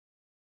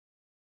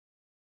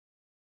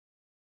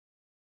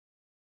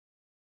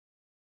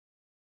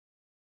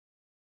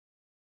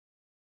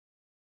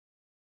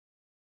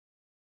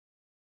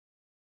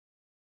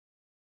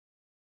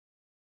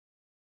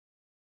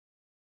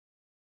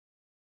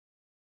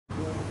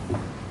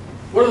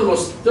one of the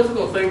most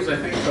difficult things I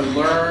think to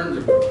learn,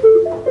 to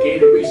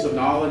gain a piece of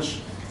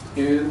knowledge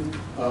in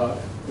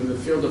the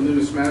field of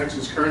numismatics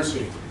is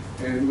currency.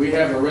 And we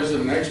have a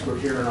resident expert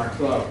here in our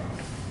club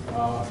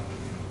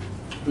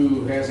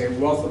who has a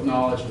wealth of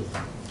knowledge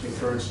in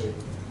currency.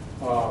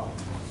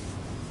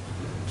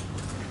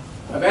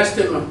 I've asked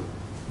him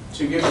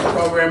to give a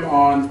program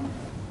on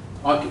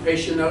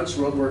occupation notes,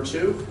 World War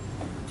II,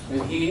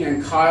 and he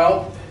and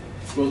Kyle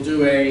will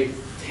do a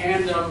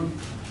tandem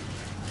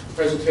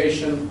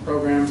presentation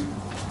program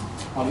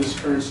on this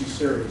currency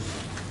series.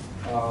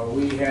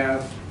 We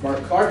have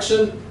Mark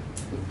Clarkson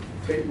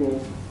who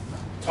will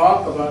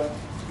talk about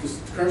this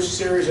currency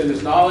series and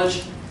his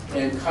knowledge,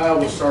 and Kyle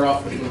will start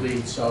off with the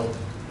lead. So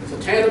it's a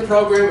tandem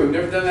program. We've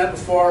never done that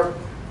before.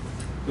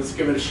 Let's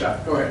give it a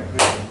shot. Go ahead.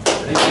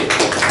 Thank you.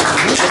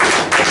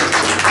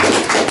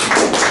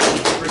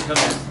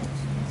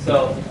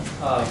 So,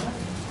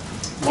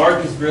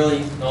 Mark is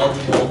really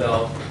knowledgeable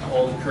about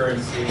all the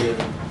currency,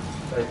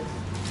 but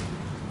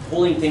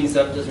holding things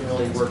up doesn't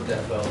really work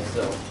that well.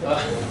 So,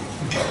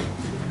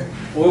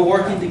 we're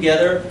working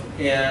together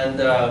and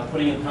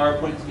putting a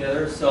PowerPoint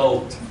together.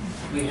 So,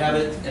 we have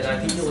it, and I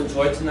think you'll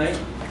enjoy it tonight.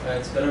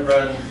 It's going to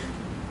run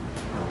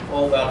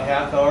about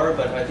half hour,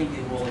 but I think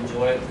you will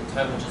enjoy it. The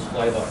time will just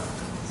fly by.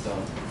 So,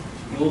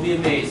 you will be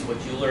amazed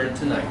what you learn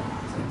tonight.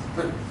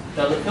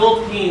 Now, the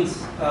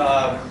Philippines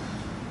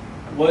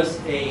was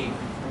an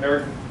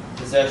American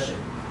possession.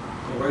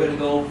 And we're going to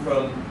go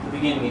from the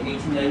beginning, in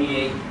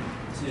 1898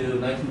 to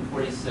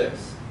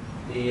 1946.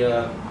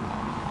 The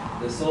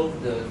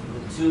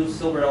two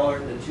silver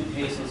dollars, the 2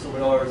 peso silver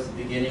dollars at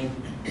the beginning,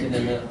 and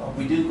then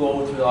we do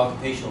go through the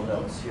occupational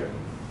notes here.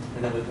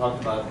 And then we talk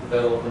about the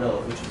Battle of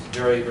Manila, which is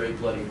very, very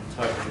bloody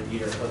time of the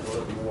year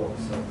of the war.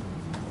 So,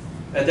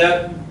 at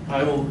that,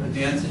 I will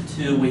advance it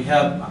to, we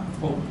have,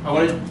 I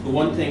wanted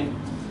one thing,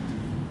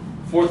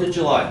 4th of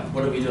July.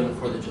 What do we do on the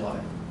 4th of July?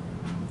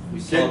 We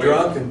get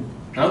drunk and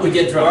we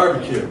get drunk.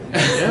 Barbecue.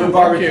 Yeah,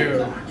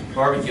 barbecue.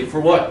 Barbecue. For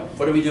what?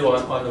 What do we do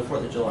on the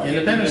 4th of July?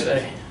 Independence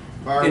Day.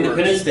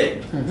 Independence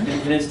Day.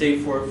 Independence Day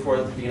for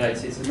the United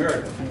States of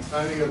America.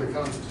 Signing of the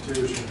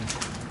Constitution.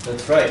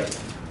 That's right,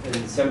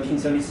 in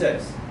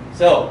 1776.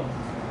 So,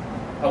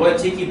 I want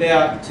to take you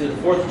back to the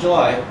 4th of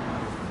July,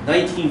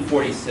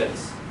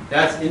 1946.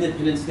 That's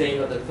Independence Day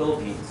of the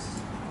Philippines.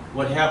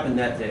 What happened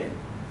that day?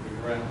 We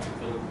ran the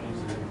Philippines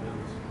and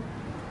independence.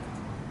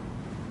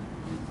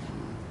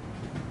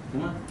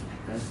 Come on,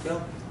 let's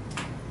go.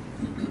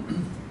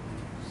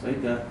 Just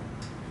like that.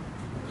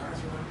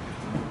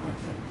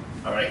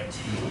 All right.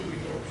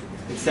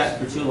 It's sat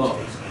for too long.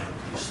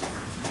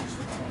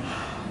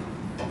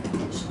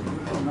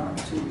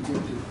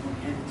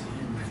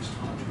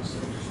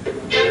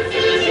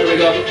 Here we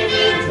go.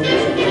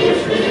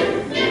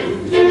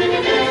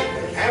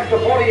 After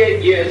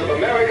 48 years of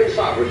American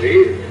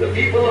sovereignty, the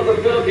people of the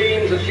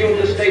Philippines assumed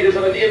the status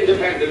of an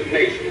independent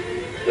nation.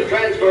 The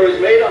transfer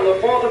is made on the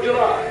 4th of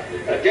July,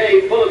 a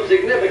day full of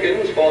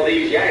significance for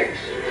these Yanks.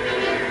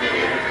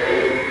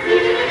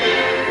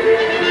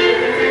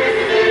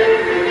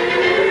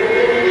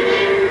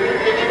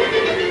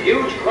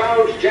 Huge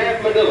crowds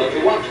jammed Manila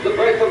to watch the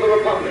birth of the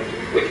Republic,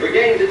 which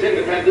regains its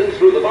independence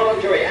through the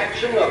voluntary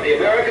action of the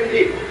American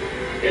people.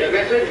 In a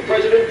message,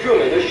 President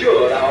Truman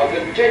assured our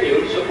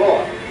continued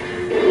support.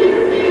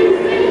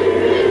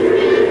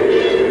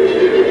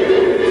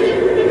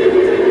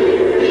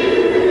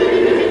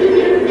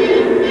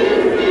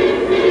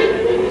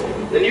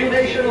 The new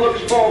nation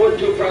looks forward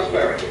to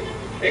prosperity.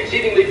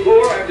 Exceedingly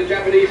poor after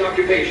Japanese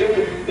occupation,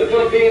 the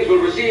Philippines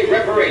will receive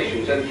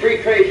reparations and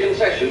free trade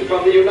concessions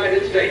from the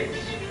United States.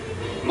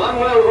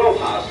 Manuel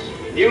Rojas,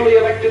 newly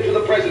elected to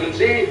the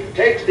presidency,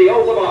 takes the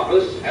oath of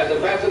office as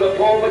Ambassador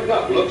Paul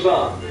McNutt looks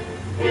on.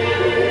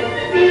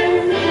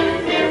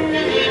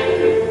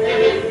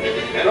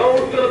 An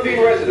old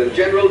Philippine resident,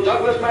 General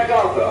Douglas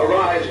MacArthur,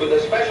 arrives with a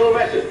special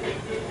message.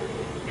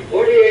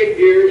 48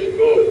 years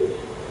ago,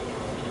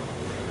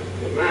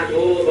 the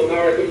mantle of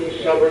American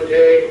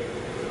sovereignty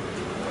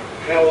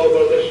fell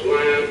over this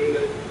land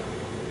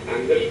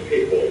and this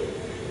people.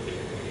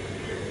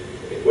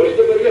 It was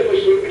the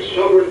beneficent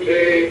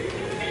sovereignty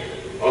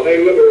of a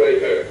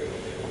liberator,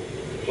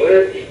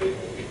 pledged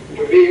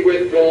to be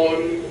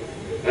withdrawn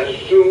as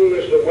soon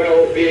as the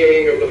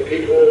well-being of the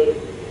people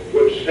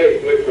would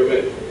safely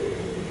permit.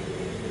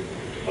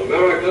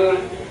 America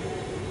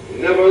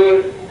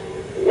never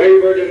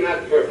wavered in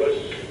that purpose.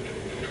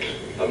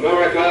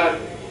 America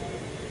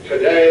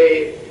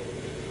today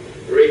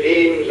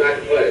redeems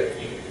that pledge.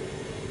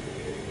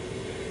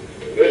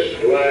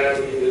 This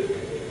land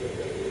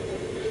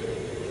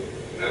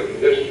and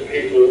this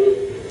people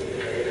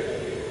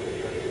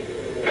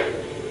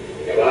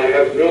that I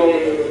have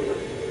known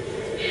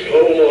so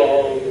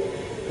long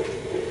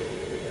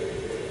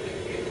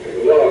and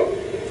loved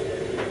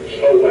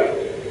so well.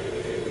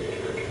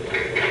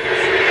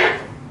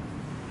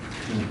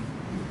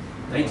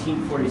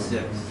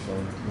 1946.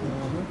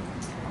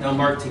 Now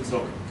Mark takes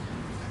over.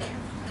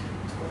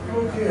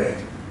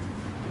 Okay.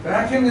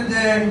 Back in the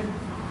day,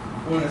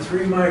 when the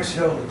three mics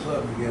held the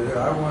club together,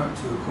 I went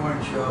to a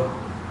coin show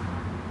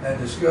and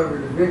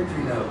discovered a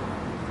victory note.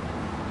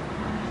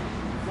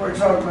 Before I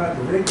talk about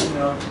the victory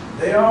note,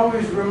 they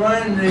always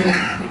remind me,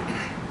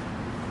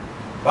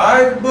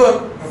 buy the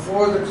book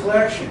before the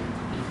collection.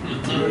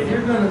 So if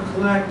you're going to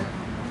collect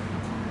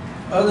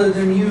other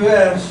than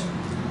U.S.,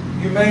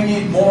 you may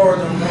need more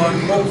than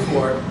one book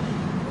for it.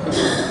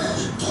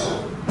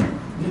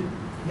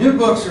 New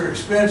books are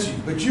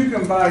expensive, but you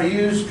can buy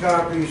used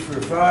copies for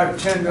 $5,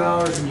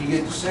 $10, and you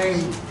get the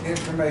same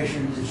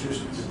information. It's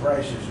just that the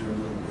prices are a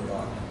little bit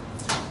off.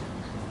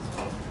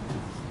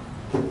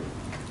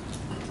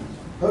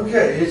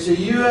 Okay, it's a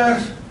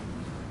U.S.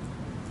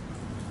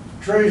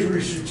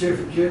 Treasury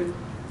certificate.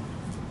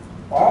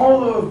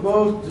 All of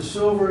both the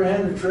silver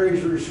and the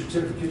Treasury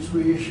certificates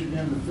we issued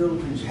in the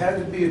Philippines had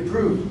to be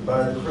approved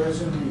by the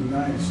President of the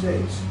United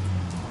States.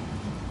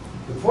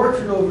 The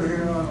portrait over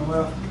here on the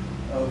left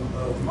of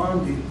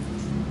Mondi,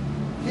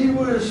 he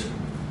was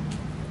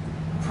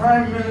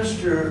Prime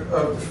Minister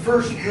of the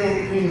First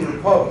Philippine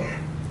Republic,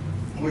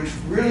 which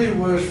really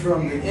was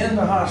from the end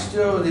of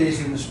hostilities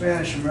in the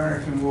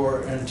Spanish-American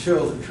War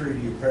until the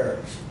Treaty of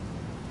Paris.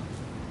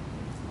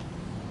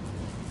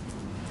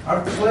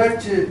 I've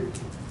collected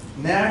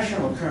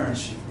national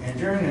currency, and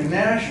during the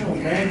national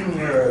banking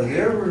era,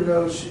 there were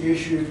notes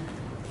issued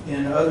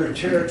in other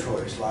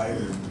territories like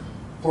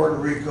Puerto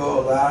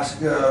Rico,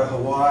 Alaska,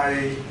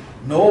 Hawaii.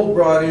 Noel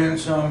brought in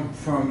some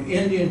from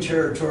Indian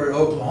Territory,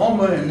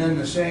 Oklahoma, and then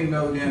the same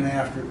note in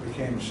after it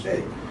became a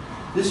state.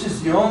 This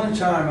is the only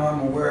time I'm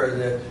aware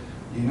that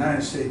the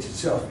United States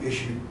itself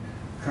issued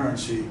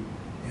currency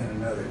in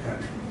another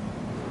country.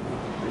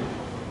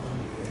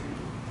 Okay.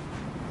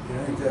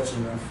 I think that's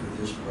enough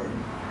for this part.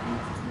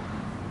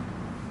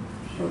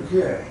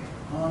 Okay,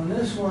 on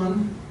this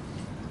one,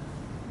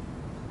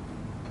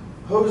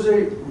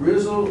 Jose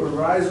Rizal or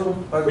Rizal?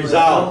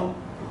 Rizal.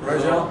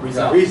 Rizal?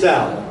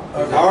 Rizal.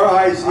 Okay.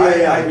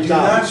 R-I-Z-A-L. I do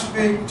not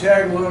speak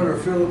Tagalog or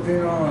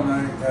Filipino, and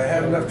I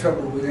have enough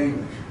trouble with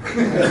English.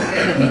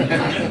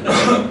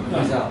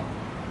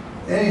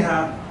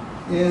 Anyhow,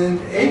 in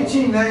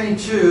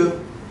 1892,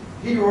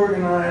 he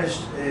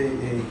organized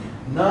a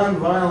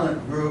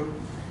nonviolent group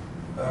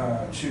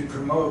to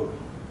promote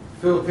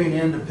Philippine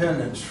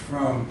independence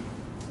from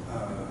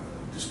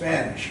the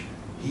Spanish.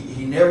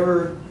 He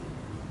never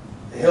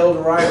held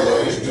a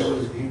rifle.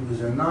 He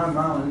was a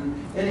nonviolent.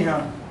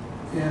 Anyhow,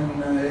 in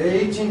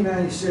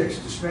 1896,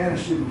 the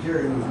Spanish didn't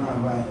care he was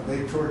nonviolent.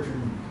 They tortured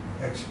and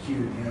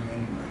executed him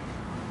anyway.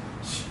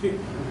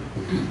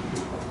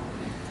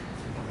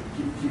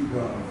 keep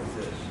going with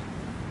this.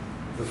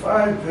 The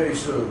 5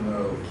 peso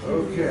note.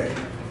 Okay.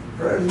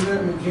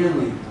 President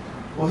McKinley.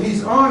 Well,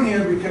 he's on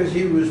here because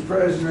he was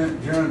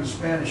president during the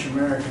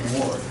Spanish-American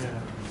War.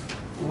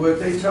 What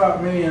they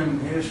taught me in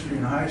history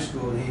in high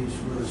school, he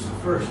was the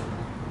first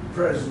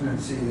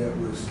presidency that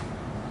was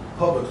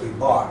publicly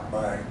bought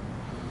by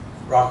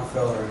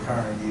Rockefeller and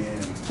Carnegie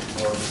and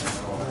Morgan and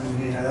all that.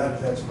 Yeah,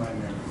 that's my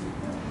memory.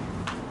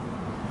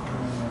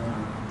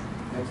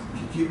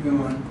 Keep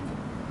going.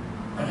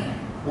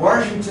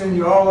 Washington,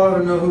 you all ought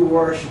to know who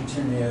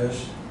Washington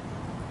is.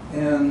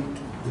 And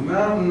the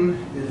mountain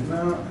is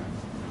Mount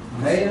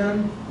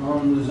Mayon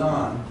on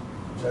Luzon,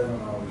 which I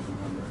don't always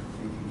remember.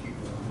 You can keep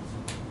going.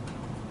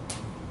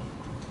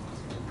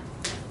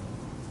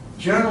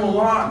 General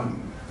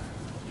Lawton.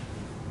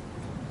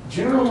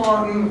 General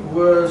Lawton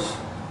was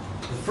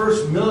the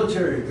first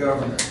military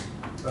governor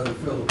of the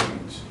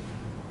Philippines.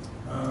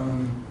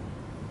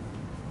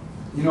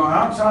 You know,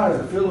 outside of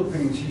the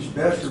Philippines, he's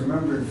best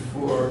remembered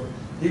for,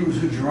 he was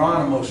who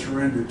Geronimo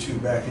surrendered to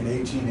back in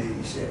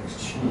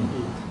 1886.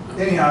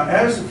 Anyhow,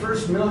 as the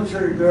first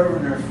military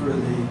governor for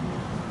the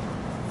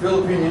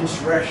Philippine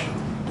insurrection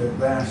that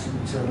lasted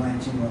until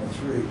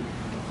 1903,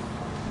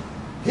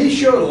 he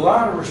showed a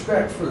lot of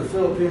respect for the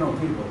Filipino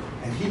people,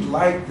 and he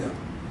liked them.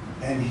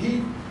 And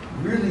he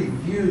really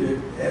viewed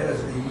it as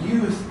a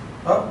youth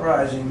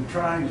uprising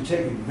trying to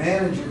take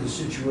advantage of the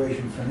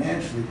situation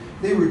financially.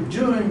 They were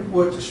doing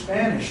what the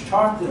Spanish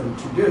taught them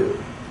to do.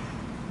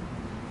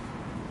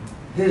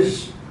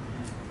 His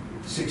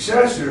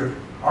successor,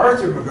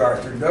 Arthur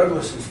MacArthur,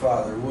 Douglas's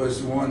father,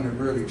 was the one that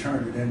really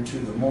turned it into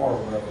the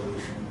moral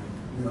revolution.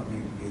 We don't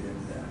need to get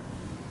into that.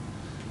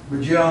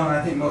 Magellan,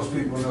 I think most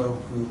people know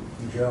who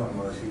Magellan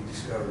was. He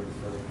discovered the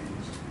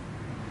Philippines.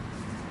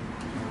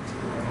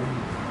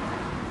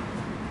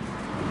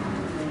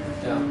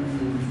 Yeah.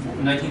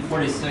 In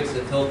 1946,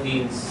 the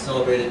Philippines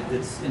celebrated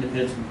its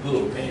independence from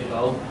who?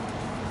 Well,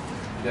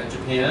 you got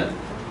Japan,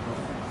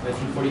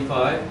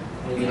 1945,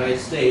 and the United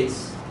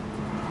States,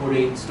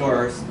 48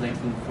 stars,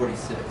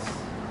 1946.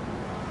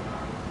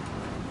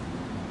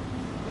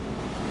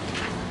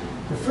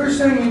 The first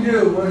thing you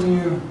do when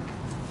you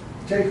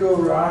take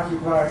over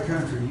occupied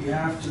country, you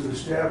have to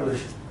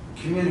establish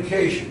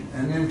communication,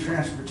 and then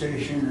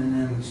transportation, and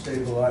then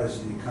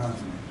stabilize the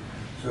economy.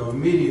 So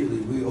immediately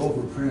we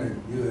overprinted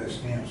U.S.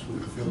 stamps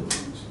with the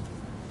Philippines.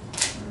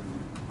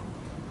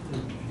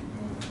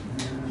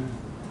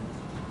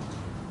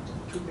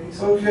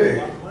 Okay,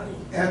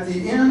 at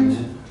the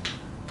end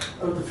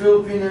of the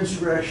Philippine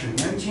insurrection,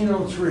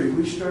 1903,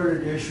 we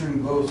started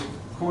issuing both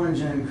coins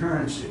and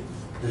currency.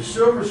 The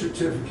silver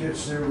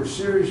certificates, there were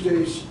series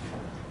dates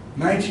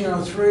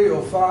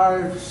 1903,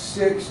 05,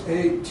 6,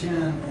 8, 10,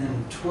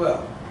 and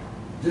 12.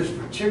 This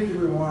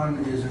particular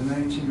one is in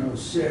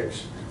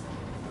 1906.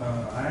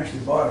 I actually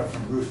bought it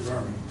from Bruce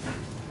Berman.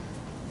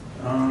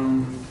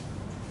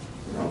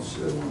 What else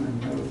did I want to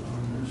note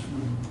on this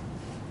one?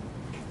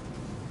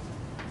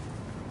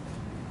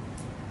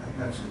 I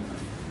got some.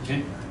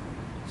 Okay.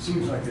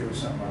 Seems like there was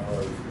something I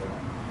already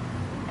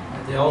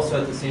forgot. They also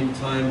at the same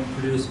time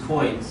produced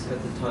coins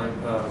at the time.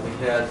 We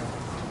had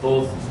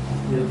both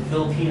the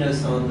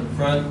Filipinas on the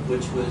front,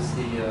 which was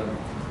the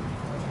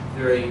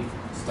very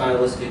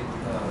stylistic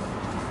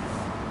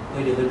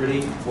Lady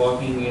Liberty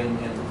walking in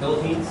the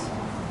Philippines.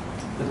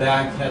 The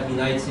back had the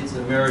United States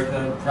of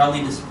America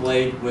proudly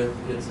displayed with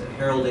its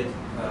heraldic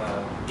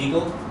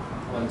eagle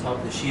on top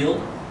of the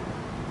shield.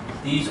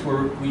 These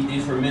were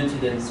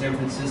minted in San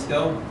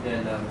Francisco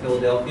and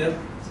Philadelphia,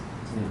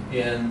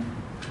 and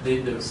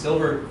the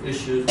silver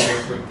issues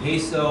were from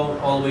peso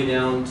all the way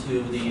down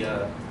to the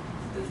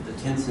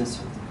 10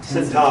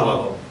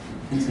 centavo.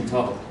 10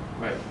 centavo,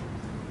 right.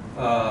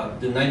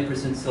 The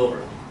 90%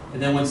 silver.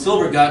 And then when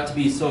silver got to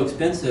be so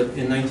expensive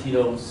in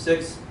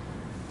 1906,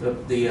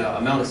 the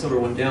amount of silver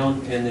went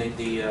down, and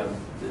the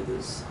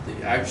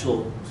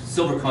actual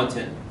silver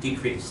content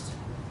decreased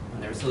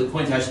on there. So the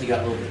coins actually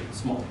got a little bit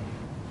smaller.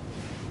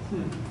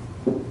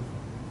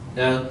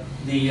 Now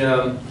the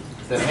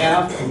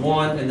half, the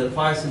 1, and the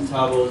 5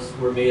 centavos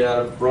were made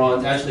out of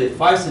bronze. Actually, the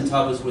 5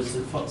 centavos was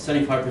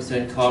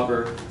 75%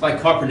 copper, like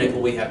copper nickel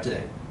we have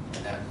today.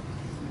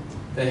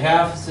 The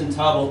half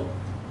centavo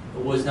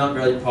was not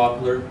very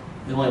popular.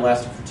 It only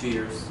lasted for 2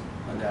 years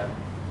on that.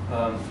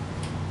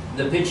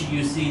 The picture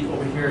you see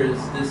over here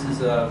this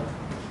is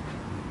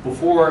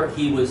before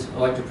he was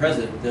elected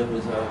president. There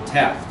was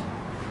Taft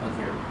on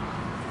here.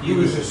 He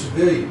was a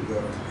civilian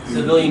governor.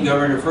 Civilian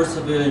governor, first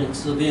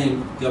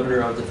civilian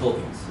governor of the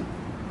Philippines.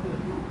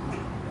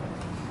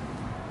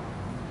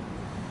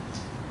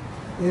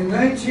 In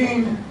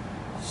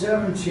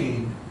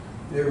 1917,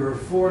 there were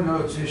 4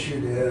 notes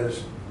issued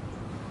as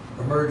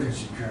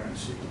emergency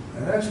currency,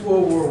 and that's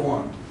World War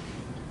I.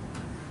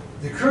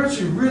 The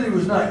currency really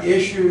was not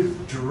issued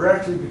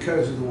directly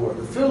because of the war.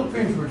 The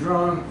Philippines were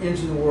drawn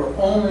into the war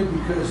only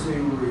because they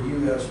were a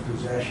U.S.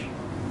 possession.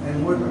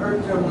 And what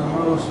hurt them the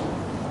most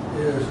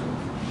is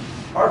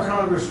our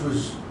Congress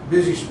was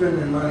busy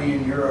spending money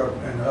in Europe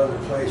and other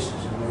places,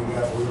 and they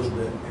got a little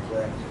bit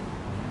neglected.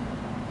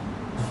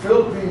 The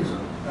Philippines,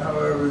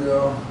 however,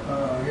 though,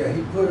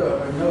 he put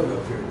a note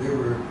up here. There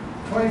were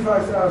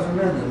 25,000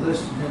 men that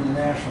listed in the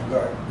National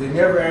Guard. They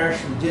never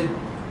actually did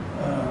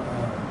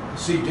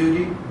see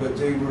duty, but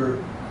they were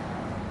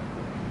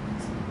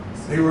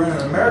in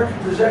American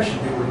possession.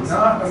 They were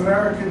not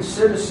American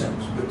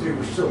citizens, but they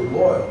were still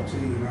loyal to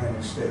the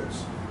United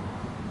States.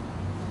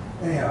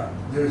 Anyhow,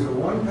 there's a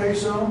 1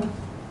 peso,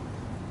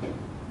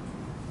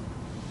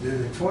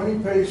 there's a 20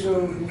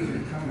 peso, these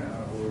are kind of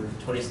out of order.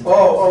 20 centavos.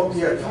 Oh,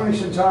 yeah, 20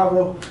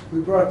 centavo.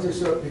 We brought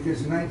this up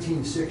because in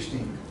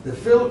 1916, the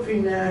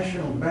Philippine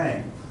National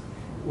Bank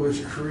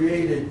was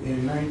created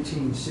in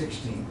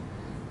 1916.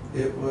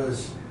 It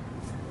was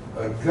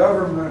a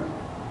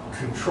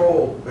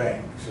government-controlled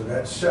bank, so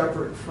that's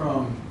separate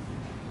from.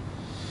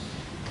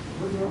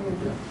 What do you want me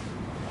to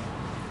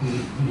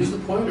do? Use the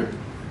pointer.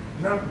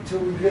 Not until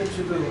we get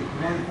to the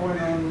 1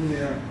 point on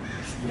the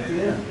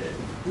end.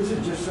 This is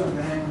just something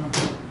to hang on.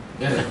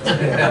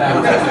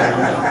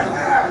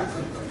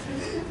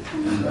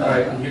 All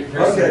right, here's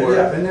Okay, the word.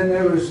 yeah, and then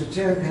there was the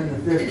 10 and the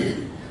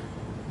 50.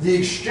 The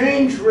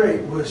exchange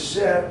rate was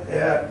set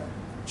at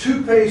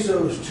 2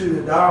 pesos to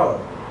the dollar.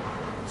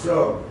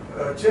 So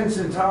 10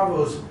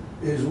 centavos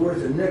is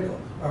worth a nickel.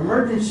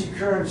 Emergency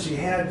currency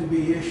had to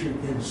be issued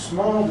in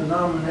small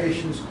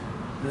denominations.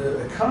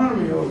 The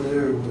economy over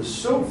there was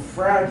so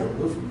fragile.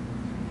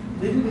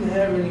 They didn't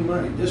have any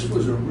money. This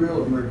was a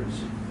real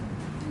emergency.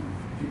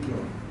 Keep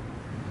going.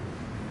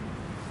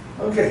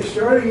 Okay,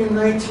 starting in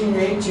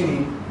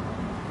 1918,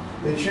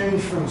 they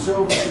changed from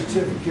silver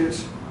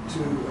certificates to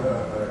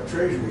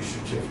treasury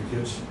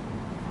certificates.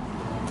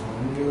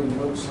 Any other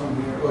notes on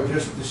here? Oh,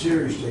 just the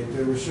series date.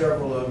 There were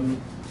several of them.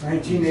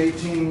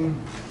 1918,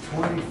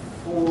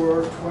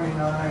 24,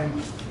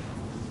 29,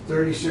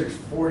 36,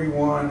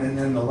 41, and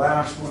then the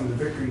last one, the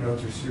victory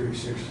notes, are series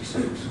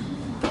 66.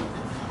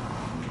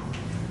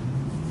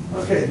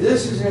 Okay,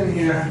 this is in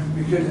here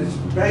because it's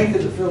Bank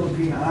of the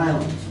Philippine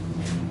Islands.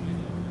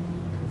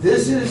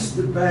 This is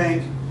the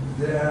bank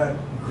that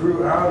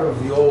grew out of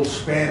the old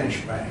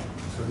Spanish bank.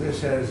 So this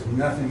has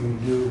nothing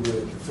to do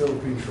with the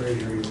Philippine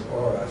Treasury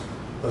or us.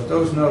 But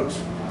those notes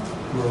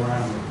were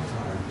around at the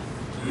time.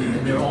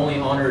 And they're only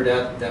honored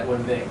at that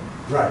one bank.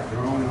 Right, they're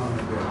only on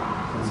the bill.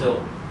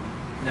 So,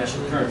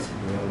 national currency.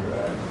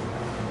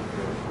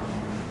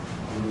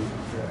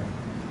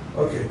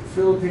 Okay,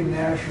 Philippine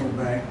National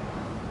Bank.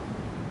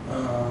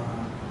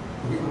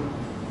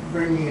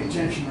 Bringing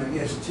attention, I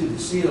guess, to the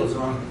seals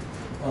on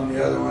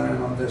the other one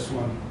and on this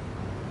one.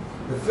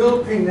 The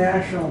Philippine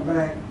National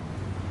Bank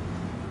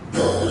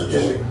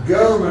is a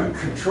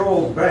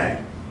government-controlled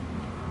bank,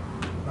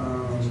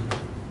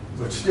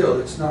 but still,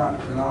 it's not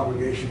an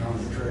obligation on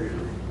the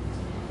Treasury.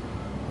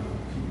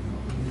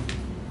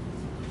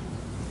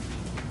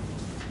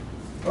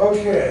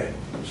 Okay.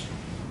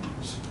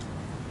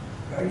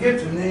 I get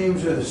the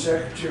names of the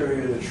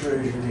Secretary of the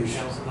Treasury mixed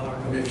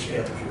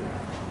up here.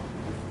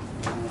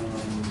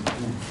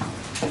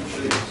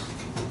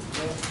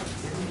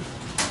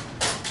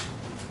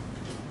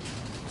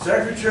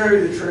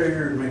 Secretary of the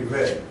Treasury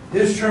McVeigh.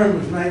 His term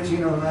was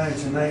 1909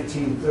 to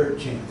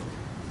 1913.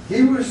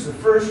 He was the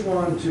first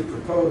one to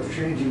propose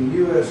changing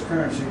U.S.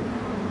 currency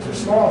to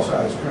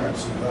small-size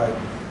currency like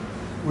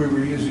we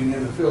were using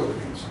in the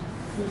Philippines.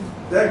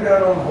 That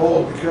got on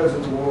hold because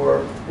of the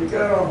war. It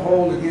got on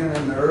hold again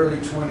in the early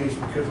 20s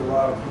because of a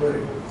lot of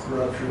political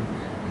corruption.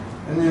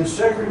 And then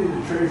Secretary of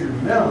the Treasury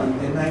Mellon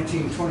in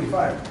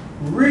 1925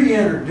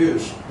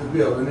 reintroduced the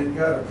bill, and it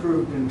got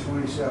approved in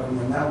 27,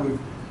 and now we've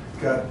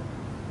got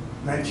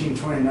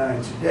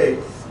 1929 to date,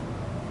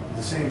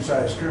 the same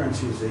size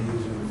currency as they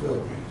use in the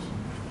Philippines.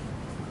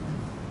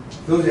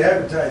 Those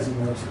advertising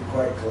notes are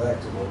quite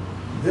collectible.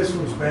 This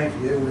one's Bank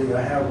of Italy.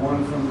 I have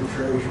one from the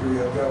Treasury.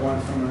 I've got one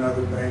from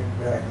another bank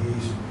back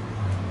east.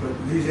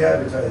 But these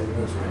advertising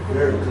notes are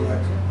very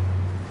collectible.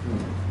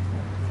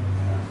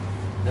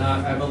 Now,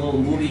 I have a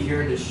little movie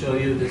here to show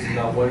you. This is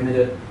about 1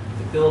 minute.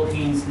 The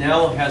Philippines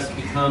now has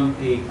become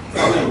a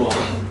Commonwealth.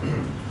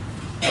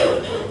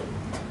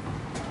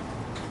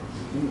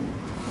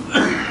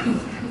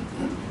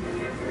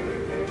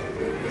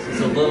 This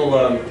is a little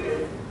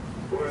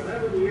For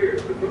 11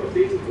 years, the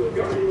Philippines will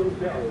govern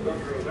themselves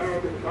under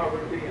American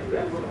sovereignty and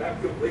then will have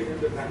complete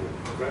independence.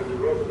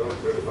 President Roosevelt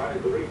certified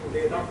the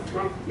recently adopted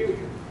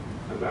Constitution.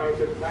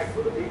 America's pact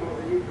for the people of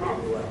the new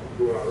Commonwealth,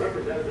 who are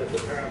represented at the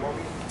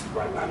ceremony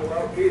by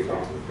Manuel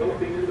Quezon,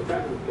 Philippine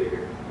independence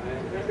leader. I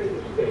am happy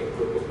to state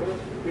that the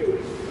Constitution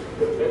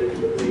submitted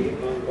to me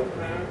on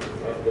behalf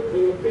of the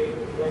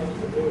Philippine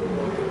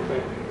Constitutional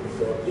Convention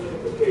for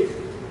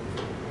certification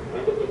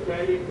under the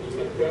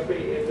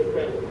Fannie-McDuffie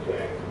Independence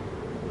Act,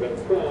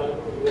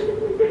 conforms with the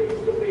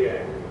provisions of the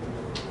Act.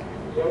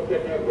 So,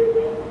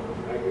 everyone,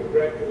 I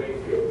congratulate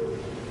you.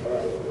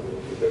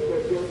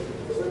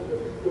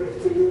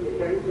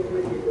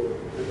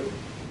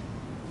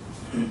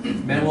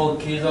 Manuel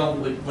Quezon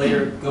would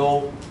later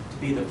go to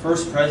be the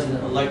first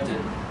president elected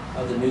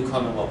of the new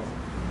Commonwealth.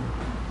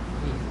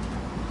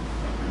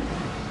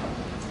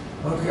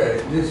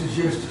 Okay, this is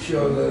just to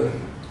show the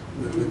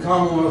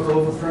Commonwealth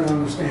overprint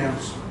on the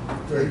stamps,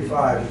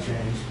 35 to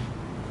change.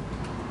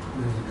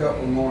 There's a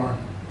couple more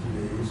to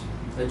these.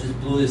 I just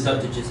blew this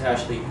up to just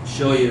actually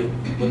show you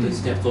what the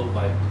stamps look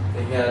like.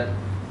 They had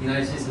the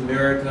United States of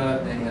America,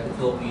 and they had the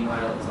Philippine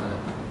Islands on it.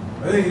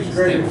 I think it's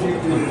great if you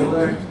can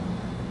collect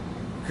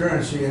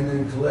currency and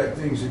then collect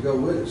things that go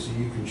with it, so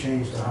you can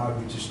change the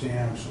hobby to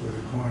stamps or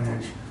the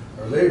coinage,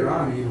 or later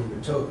on even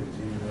the tokens,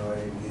 even though I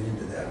didn't get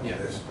into that with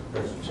this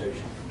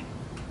presentation.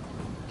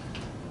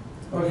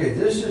 Okay,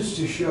 this is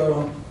to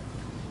show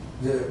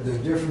the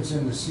difference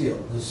in the seal.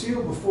 The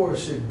seal before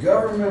said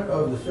Government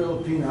of the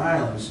Philippine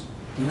Islands,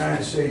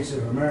 United States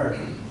of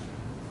America.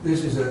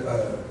 This is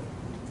a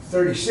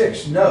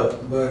 36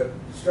 note, but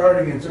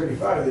starting in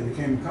 35 they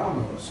became a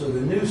Commonwealth. So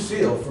the new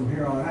seal from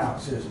here on out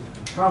says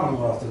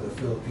Commonwealth of the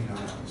Philippine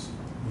Islands,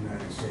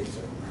 United States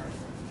of America.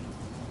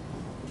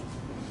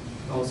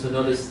 Also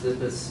notice that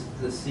the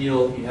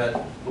seal you had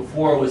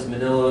before was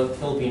Manila,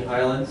 Philippine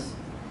Islands,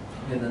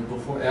 and then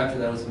before after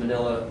that was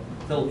Manila,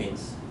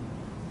 Philippines.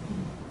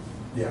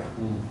 Yeah.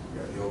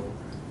 Yeah, the oval.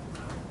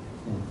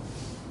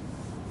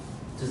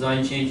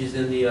 Design changes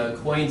in the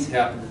coins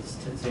happened at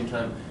the same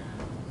time.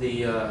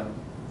 The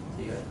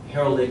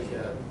heraldic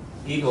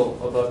eagle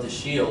above the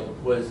shield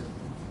was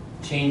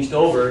changed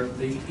over.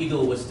 The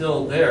eagle was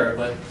still there,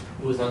 but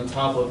it was on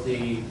top of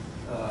the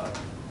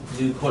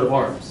new coat of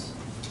arms,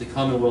 the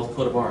Commonwealth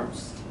coat of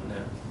arms.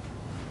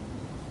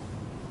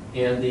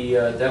 And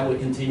that would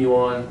continue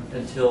on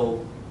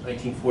until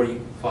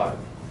 1945.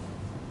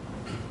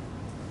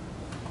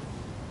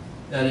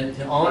 And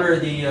to honor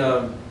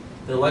the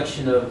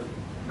election of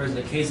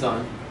President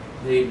Quezon,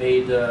 they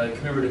made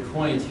commemorative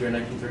coins here in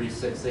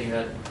 1936. They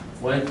had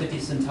 1 50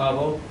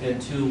 centavo and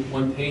 2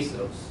 1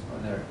 pesos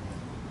on there.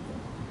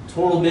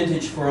 Total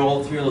mintage for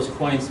all three of those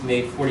coins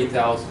made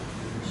 40,000.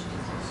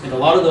 And a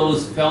lot of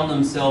those found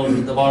themselves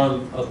at the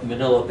bottom of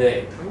Manila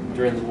Bay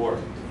during the war.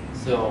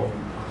 So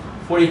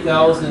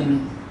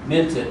 40,000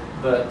 minted,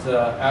 but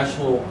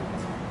actual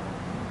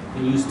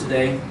in use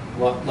today, a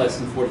lot less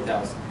than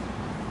 40,000.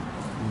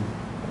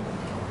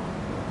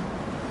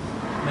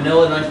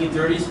 Manila in the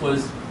 1930s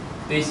was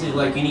basically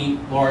like any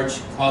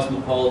large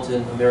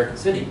cosmopolitan American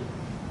city.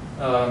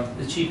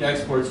 The chief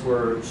exports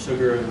were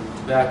sugar and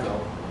tobacco.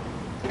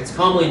 It's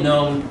commonly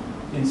known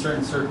in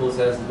certain circles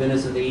as the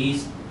Venice of the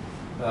East,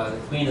 the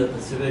Queen of the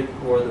Pacific,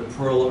 or the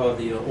Pearl of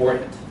the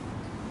Orient.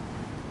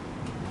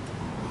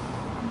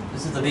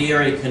 This is the Bay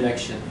Area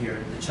connection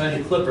here. The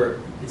China Clipper,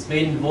 its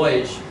maiden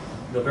voyage,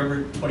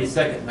 November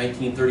 22nd,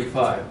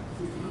 1935.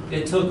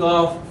 It took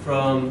off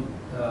from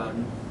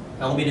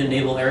Alameda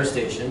Naval Air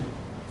Station.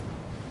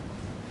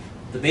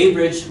 The Bay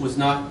Bridge was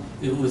not,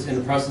 it was in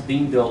the process of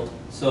being built,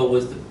 so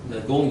was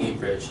the Golden Gate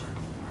Bridge.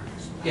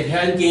 It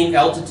hadn't gained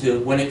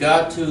altitude. When it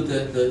got to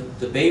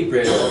the Bay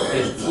Bridge,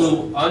 it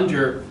flew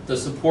under the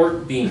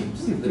support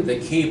beams, the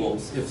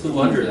cables. It flew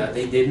under that.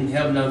 They didn't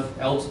have enough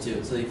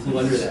altitude, so they flew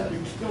under that.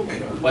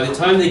 By the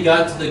time they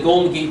got to the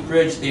Golden Gate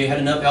Bridge, they had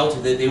enough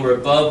altitude that they were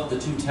above the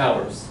 2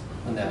 towers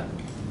on that.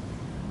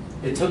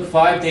 It took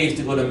 5 days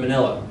to go to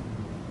Manila.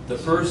 The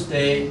first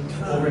day,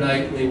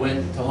 overnight, they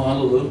went to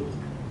Honolulu.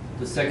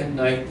 The second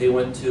night, they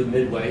went to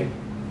Midway.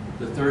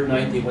 The third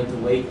night, they went to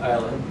Lake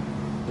Island.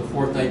 The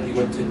fourth night, they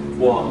went to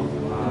Guam.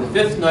 And the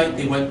fifth night,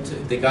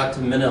 they got to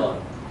Manila.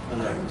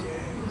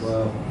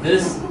 Wow.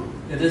 This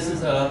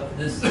is a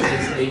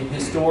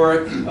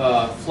historic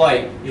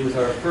flight. It was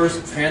our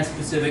first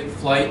trans-Pacific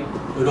flight.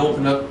 It would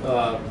open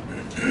up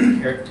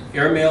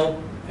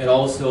airmail and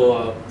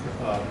also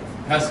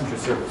passenger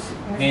service.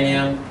 Pan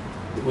Am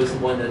was the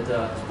one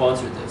that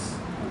sponsored this.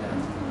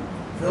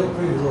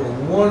 Philippines were a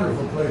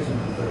wonderful place in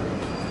the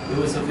 30s. It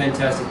was a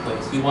fantastic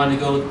place. You want to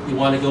go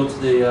to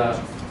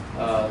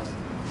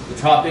the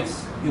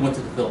tropics, you went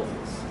to the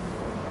Philippines.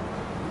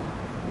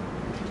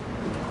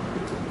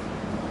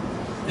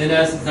 Then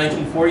as the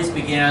 1940s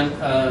began,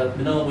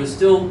 Manila was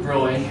still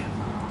growing.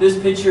 This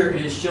picture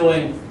is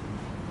showing,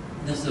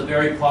 this is a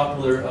very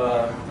popular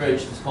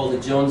bridge. It's called the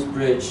Jones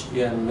Bridge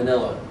in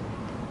Manila.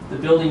 The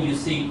building you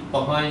see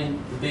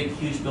behind the big,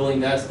 huge building,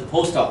 that's the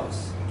post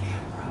office.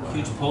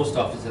 Huge post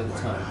office at the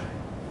time.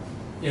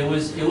 It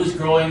was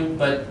growing,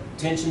 but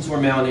tensions were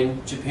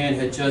mounting. Japan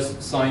had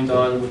just signed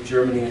on with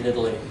Germany and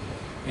Italy,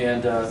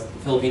 and the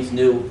Philippines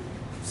knew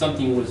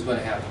something was going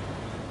to happen.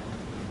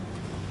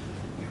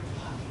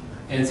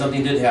 And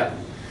something did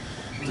happen.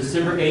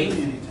 December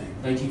 8th,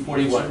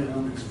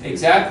 1941.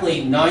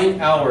 Exactly 9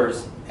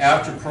 hours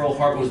after Pearl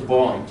Harbor was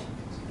bombed,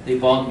 they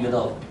bombed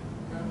Manila.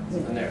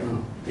 On there.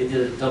 They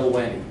did a double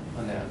whammy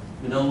on that.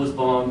 Manila was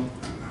bombed,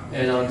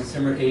 and on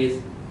December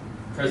 8th,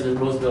 President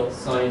Roosevelt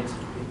signed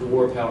the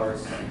war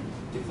powers,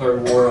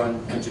 declared war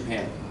on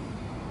Japan.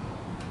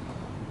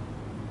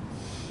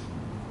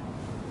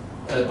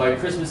 By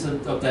Christmas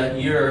of that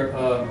year,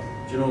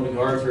 General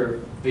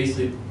MacArthur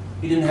basically,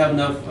 he didn't have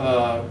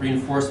enough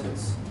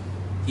reinforcements.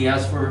 He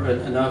asked for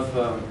enough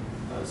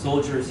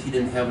soldiers, he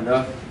didn't have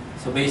enough.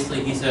 So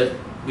basically he said,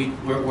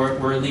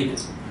 we're leaving.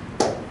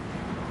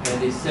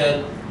 And they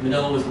said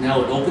Manila was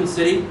now an open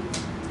city,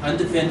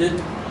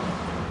 undefended.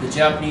 The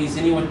Japanese,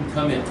 anyone can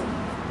come in.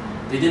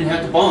 They didn't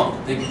have to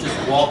bomb. They could just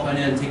walk on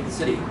in and take the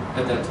city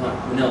at that time,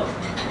 Manila.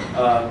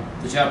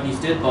 The Japanese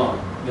did bomb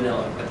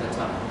Manila at that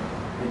time.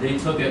 And they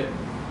took it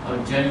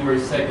on January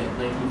 2nd,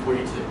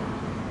 1942,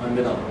 on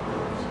Manila.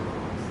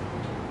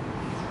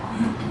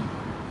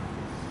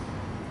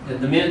 And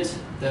the Mint,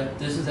 that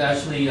this is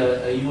actually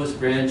a U.S.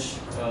 branch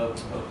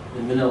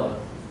in Manila.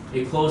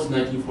 It closed in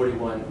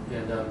 1941,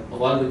 and a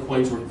lot of the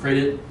coins were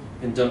crated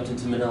and dumped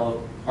into Manila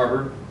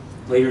Harbor,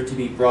 later to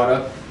be brought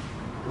up.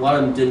 A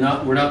lot of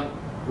them were not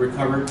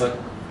recovered, but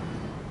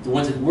the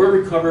ones that were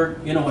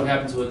recovered, you know what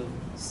happens with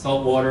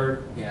salt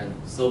water and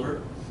silver?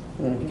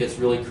 It gets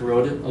really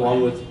corroded,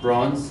 along with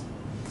bronze.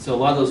 So a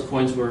lot of those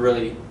coins were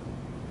really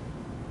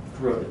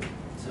corroded.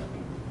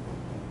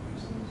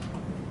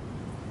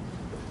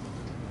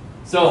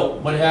 So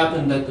what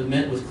happened that the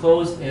mint was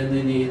closed, and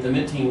then the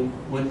minting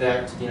went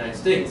back to the United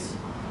States.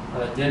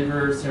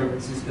 Denver, San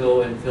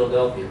Francisco, and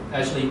Philadelphia.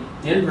 Actually,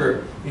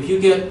 Denver, if you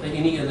get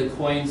any of the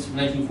coins from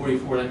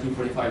 1944,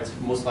 1945, it's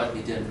most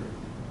likely Denver.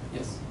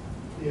 Yes?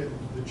 Yeah,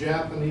 the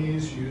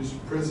Japanese used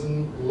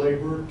prison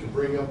labor to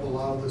bring up a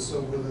lot of the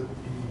silver that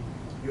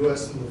the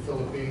U.S. and the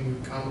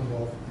Philippine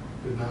Commonwealth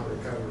did not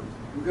recover.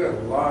 We've got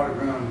a lot of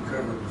ground to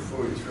cover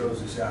before he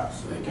throws us out,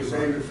 so Thank you.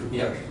 save it for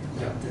Yeah. questions.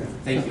 Yeah.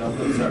 Thank you.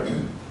 I'm sorry.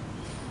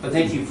 But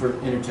thank you for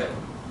interjecting.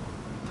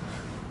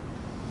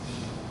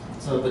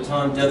 So the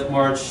Bataan Death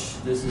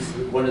March, this is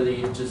one of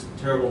the just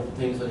terrible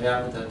things that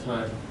happened at that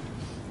time.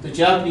 The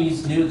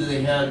Japanese knew that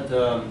they had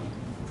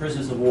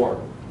prisoners of war,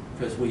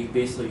 because we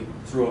basically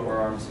threw up our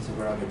arms and said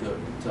we're not going to do it.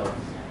 So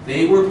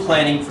they were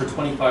planning for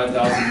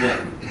 25,000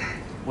 men.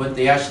 What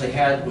they actually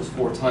had was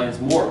 4 times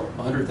more,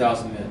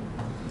 100,000 men.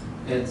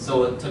 And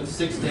so it took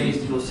 6 days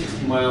to go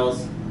 60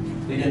 miles.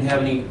 They didn't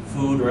have any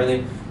food or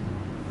anything.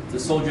 The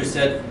soldier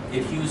said,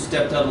 if you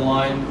stepped out of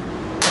line,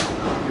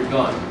 you're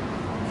gone.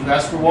 If you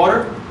ask for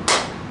water,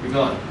 you're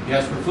gone. If you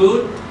ask for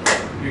food,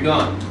 you're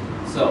gone.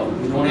 So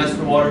you don't ask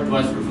for water, don't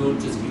ask for food,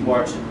 just keep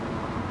marching.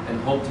 And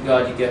hope to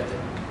God you get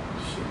there.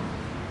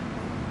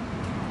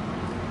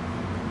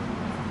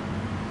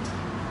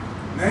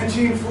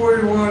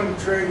 1941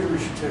 Treasury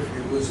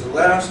Certificate was the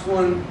last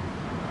one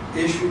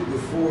issued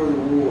before the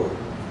war.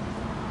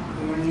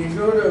 When you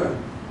go to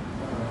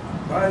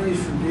buy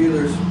these from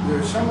dealers,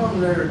 there's some of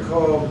them that are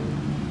called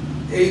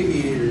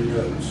aviator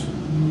notes.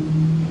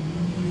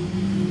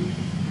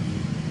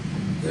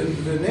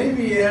 The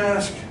Navy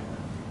asked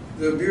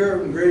the Bureau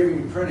of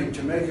Engraving and Printing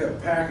to make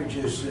up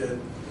packages that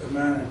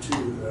amounted to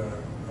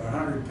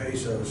 100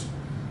 pesos.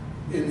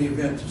 in the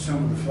event that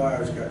some of the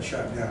flyers got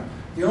shot down.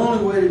 The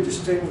only way to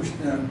distinguish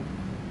them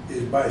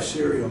is by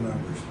serial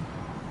numbers.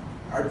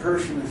 I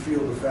personally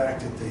feel the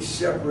fact that they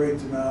separate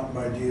them out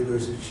by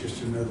dealers, it's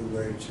just another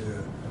way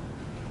to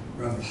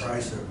run the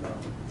price of them.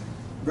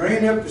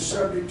 Bringing up the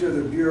subject of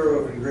the Bureau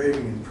of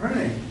Engraving and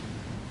Printing,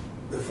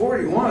 the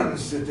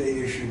 41s that they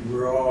issued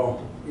were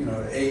all, you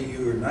know,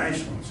 AU or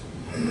nice ones.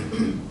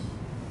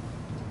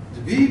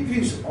 The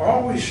BEPs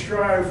always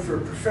strive for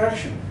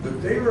perfection,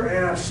 but they were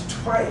asked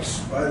twice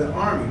by the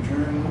Army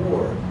during the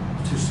war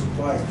to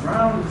supply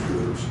ground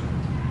troops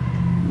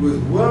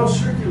with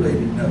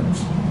well-circulated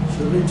notes.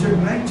 So they took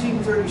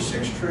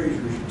 1936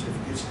 treasury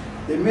certificates,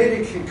 they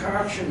made a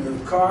concoction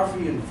of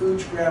coffee and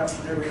food scraps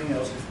and everything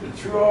else,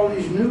 threw all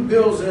these new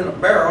bills in a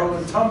barrel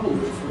and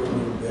tumbled it for a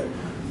little bit,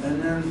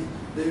 and then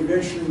they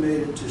eventually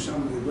made it to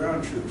some of the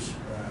ground troops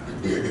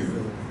in the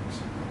Philippines.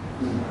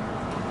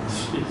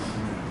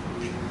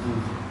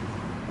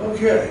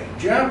 Okay,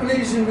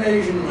 Japanese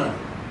invasion money. I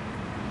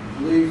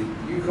believe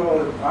you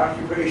call it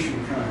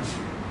occupation currency.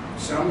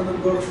 Some of the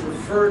books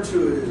refer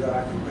to it as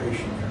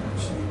occupation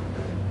currency.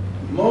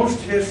 Most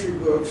history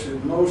books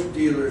and most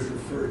dealers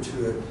refer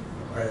to it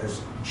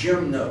as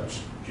gem notes,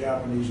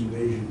 Japanese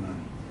invasion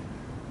money.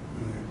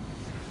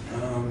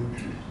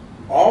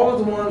 All of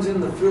the ones in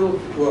the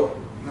Philippines, well,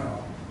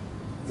 no.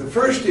 The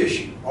first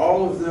issue,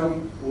 all of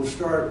them will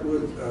start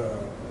with a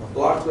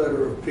block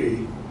letter of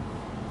P.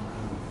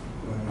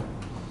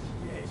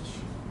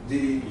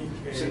 The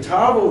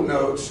centavo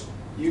notes,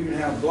 you can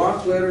have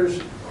block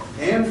letters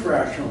and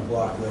fractional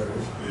block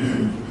letters.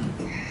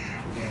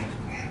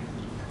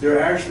 There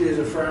actually is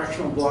a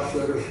fractional block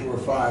letter for a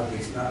 5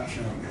 that's not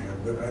shown here,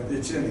 but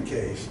it's in the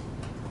case.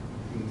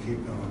 You can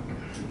keep going.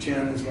 The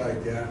 10 is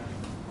like that.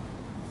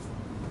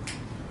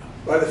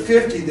 By the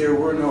 50, there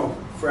were no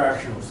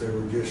fractionals, they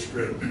were just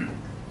straight.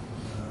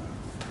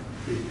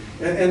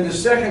 And the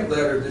second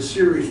letter, the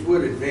series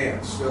would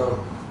advance.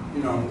 So,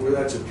 you know, where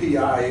that's a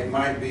PI, it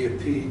might be a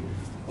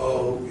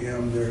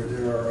POM.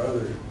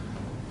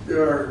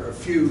 There are a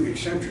few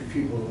eccentric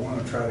people who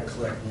want to try to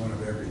collect one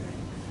of everything.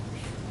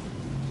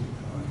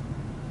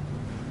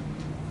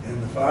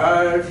 And the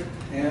 5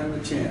 and the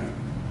 10.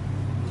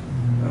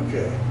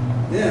 Okay.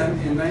 Then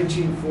in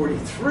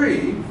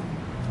 1943,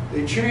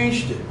 they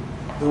changed it.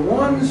 The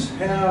ones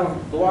have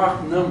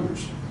block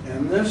numbers,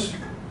 and this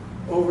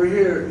over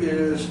here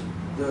is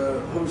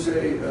the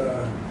Jose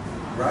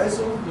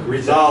Rizal.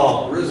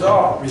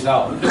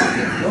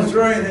 Don't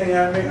throw anything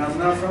at me. I'm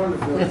not from the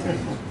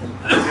Philippines.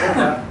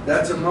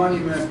 That's a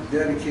monument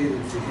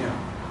dedicated to him.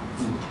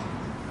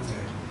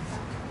 Okay.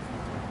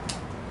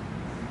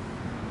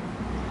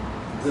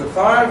 The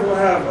 5 will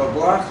have a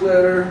block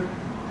letter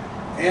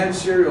and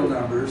serial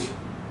numbers,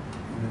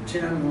 and the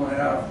 10 will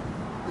have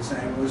the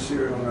same with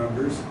serial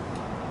numbers,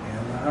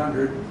 and the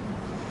 100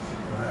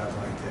 will have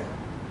like that.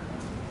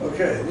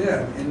 Okay, then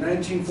in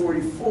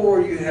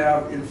 1944 you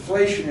have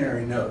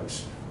inflationary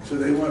notes. So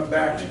they went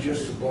back to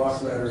just a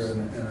block letter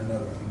and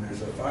another one.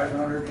 There's a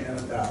 500 and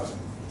a 1,000.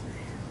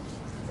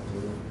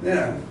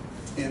 Then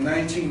in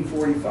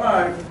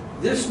 1945,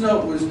 this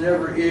note was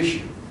never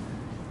issued.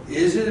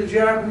 Is it a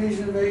Japanese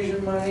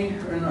invasion money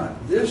or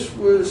not? This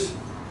was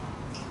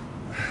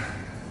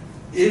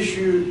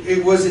issued,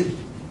 it wasn't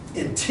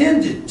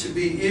intended to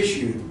be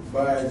issued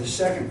by the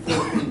Second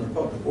Philippine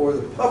Republic or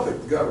the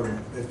puppet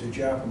government that the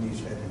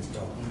Japanese had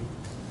installed.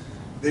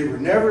 They were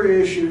never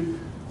issued.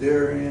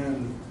 They're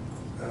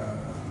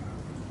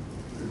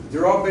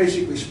all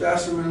basically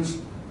specimens.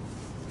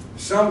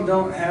 Some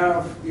don't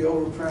have the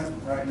overprint.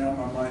 Right now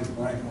my mind's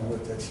blank on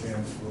what that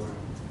stands for.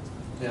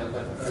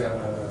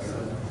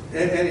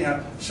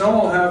 Anyhow, some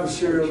will have a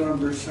serial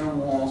number, some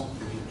won't.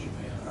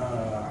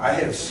 I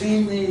have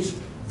seen these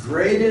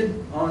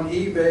graded on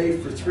eBay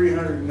for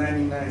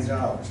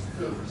 $399.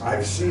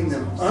 I've seen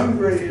them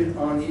ungraded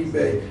on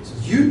eBay.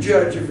 You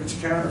judge if it's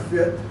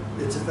counterfeit,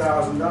 it's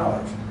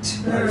 $1,000.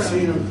 I've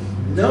seen them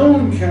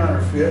known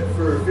counterfeit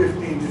for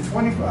 $15 to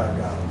 $25.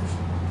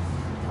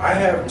 I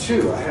have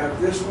two. I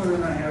have this one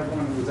and I have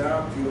one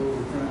without the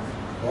overprint.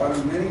 Bought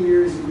them many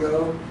years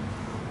ago.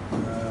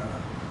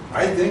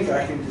 I think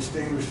I can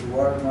distinguish the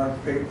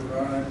watermark paper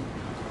on it.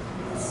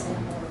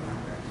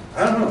 I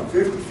don't know,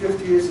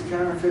 50-50 is a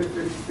counterfeit,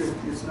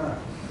 50-50 is not.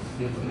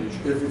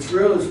 If it's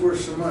real, it's worth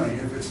some money.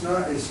 If it's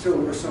not, it's still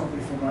worth something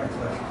for my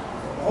collection.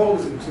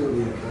 Hold it until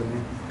the end, I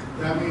mean.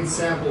 That means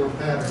sample or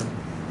pattern.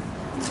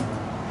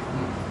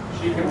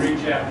 She can read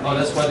Japanese. Oh,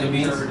 that's what it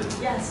means?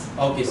 Yes.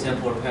 Okay,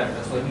 sample or pattern,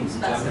 that's what it means.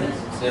 That's Japanese.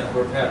 it.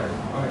 Sample or pattern.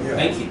 All right, Yeah.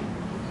 thank you.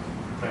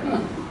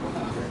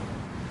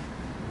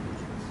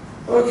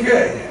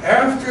 Okay,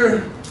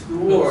 after the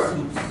war,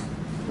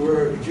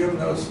 where gem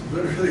notes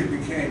literally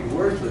became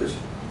worthless,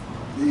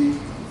 the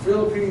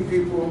Philippine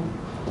people,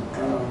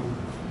 the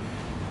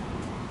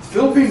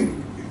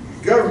Philippine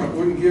government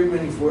wouldn't give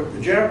any for it,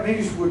 the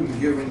Japanese wouldn't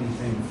give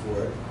anything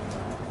for it.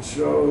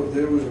 So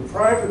there was a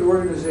private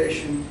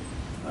organization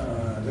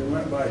that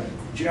went by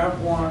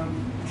Japan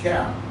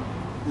Cap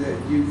that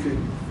you could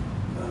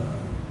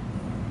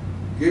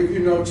give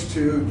your notes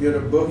to, get a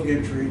book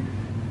entry,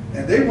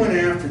 And they went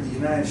after the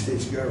United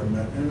States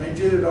government, and they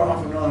did it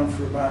off and on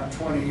for about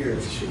 20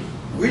 years.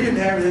 We didn't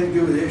have anything to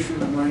do with issuing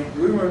the money.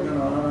 We weren't going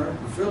to honor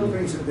it. The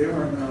Philippines said they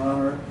weren't going to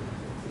honor it.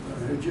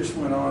 It just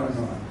went on and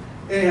on.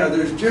 Anyhow,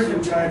 there's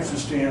different types of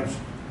stamps.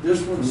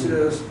 This one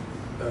says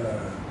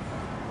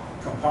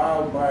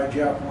compiled by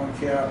Jap 1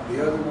 Cap.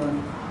 The other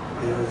one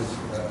is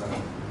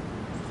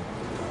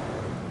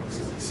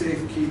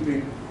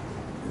safekeeping.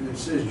 And it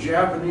says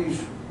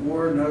Japanese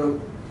War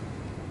Note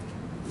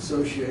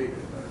Associated.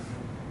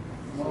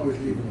 I'm always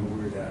leaving the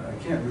word out. I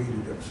can't read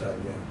it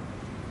upside down.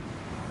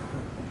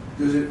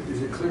 Is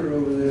it clear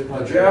over there?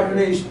 The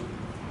Japanese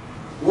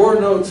War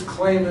Notes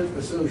Claimant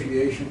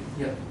Association.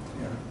 Yeah.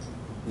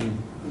 Yeah.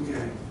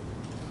 Okay.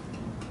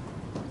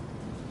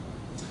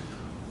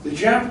 The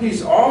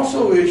Japanese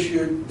also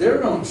issued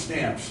their own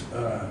stamps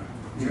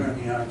during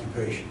the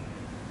occupation.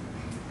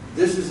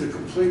 This is a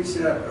complete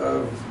set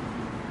of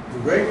the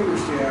regular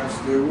stamps.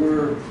 There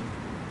were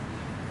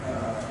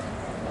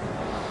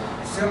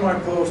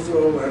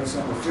semi-postal and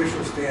some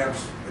official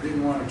stamps. I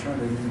didn't want to turn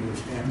it into a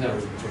stamp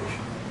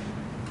presentation.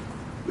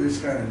 But it's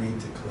kind of neat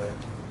to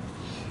collect.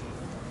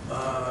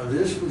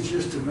 This was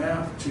just a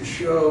map to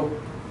show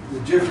the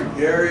different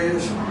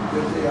areas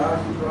that they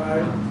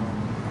occupied.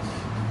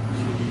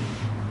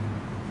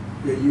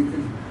 Yeah, you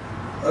can.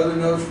 Other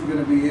notes were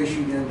going to be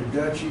issued in the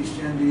Dutch East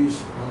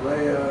Indies,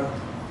 Malaya,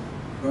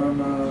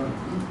 Burma,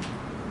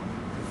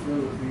 the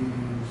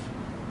Philippines,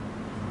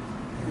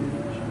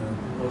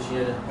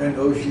 and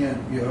Oceania.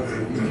 Yeah,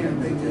 okay, you can't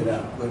make that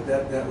out, but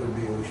that would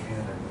be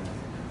Oceania.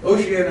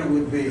 Oceania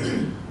would be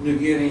New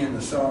Guinea and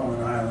the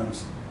Solomon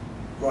Islands,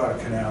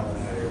 Guadalcanal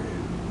in that area.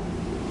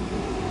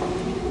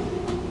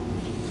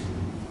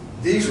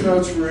 These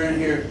notes were in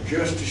here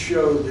just to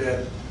show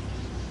that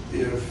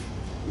if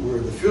were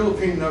the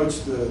Philippine notes,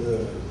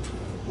 the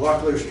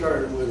block letter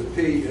started with a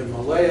P. In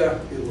Malaya,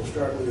 it will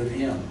start with an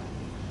M.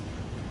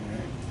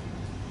 Okay.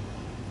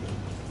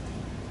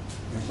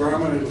 In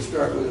Burma, it will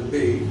start with a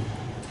B.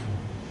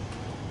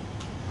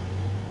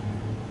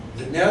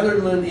 The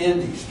Netherland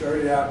Indies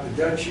started out the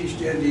Dutch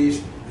East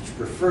Indies, which is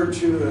referred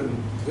to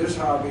in this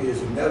hobby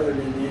as the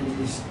Netherland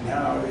Indies.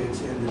 Now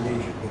it's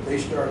Indonesia, but they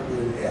start with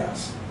an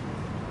S.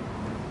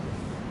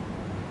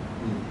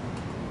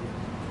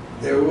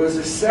 There was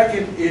a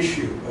second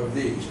issue of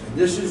these, and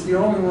this is the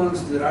only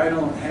ones that I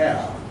don't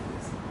have.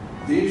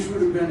 These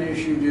would have been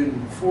issued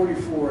in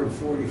 44 and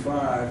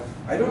 45.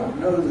 I don't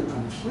know the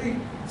complete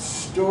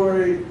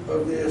story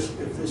of this,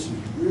 if this is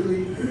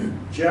really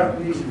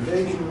Japanese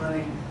invasion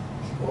money,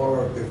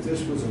 or if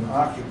this was an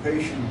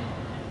occupation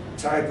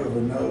type of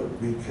a note,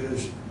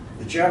 because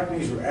the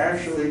Japanese were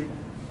actually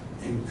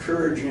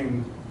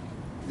encouraging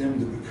them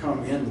to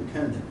become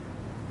independent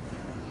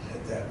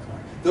at that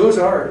point. Those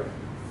are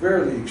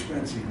fairly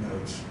expensive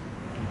notes.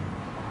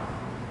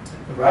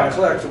 I'll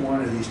collect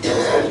one of these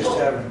notes. I just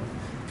haven't.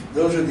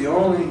 Those are the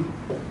only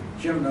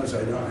gem notes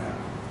I don't have.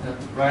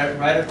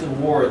 Right after the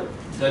war,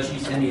 Dutch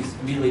East Indies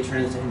immediately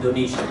turned into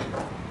Indonesia.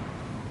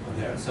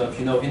 Yeah. So if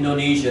you know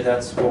Indonesia,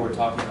 that's what we're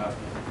talking about.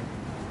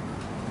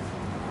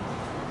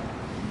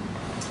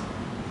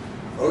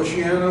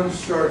 Oceania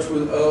starts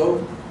with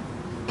O.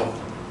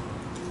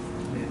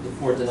 We have the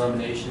 4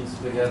 denominations.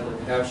 We have the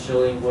half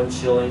shilling, 1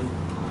 shilling,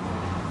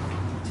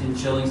 10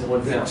 shillings, and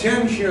 1 The pound.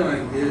 10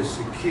 shilling is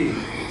the key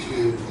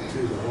to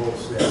the whole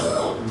set.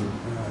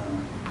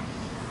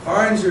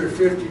 Fines are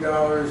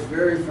 $50,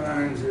 very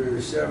fines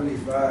are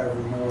 75 or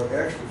more,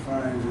 extra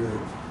fines are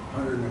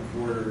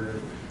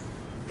 125.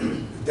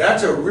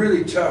 That's a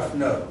really tough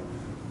note.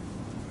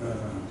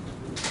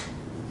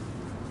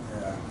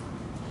 Yeah.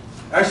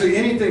 Actually,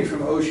 anything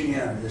from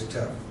Oceania is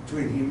tough,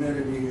 between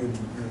humidity and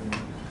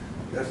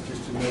that's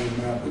just another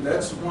map. But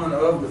that's one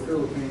of the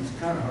Philippines,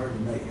 kind of hard to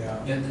make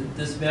out. Yeah,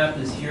 this map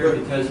is here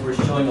because we're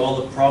showing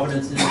all the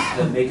provinces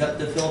that make up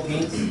the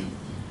Philippines.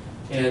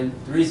 And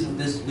the reason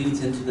this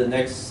leads into the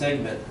next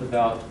segment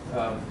about,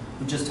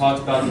 we just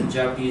talked about the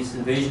Japanese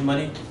invasion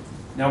money.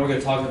 Now we're going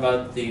to talk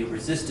about the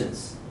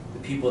resistance, the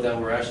people that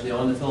were actually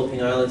on the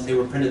Philippine Islands. They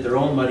were printed their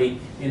own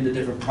money in the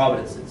different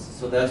provinces.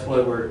 So that's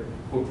why we're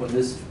putting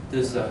this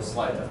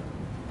slide up.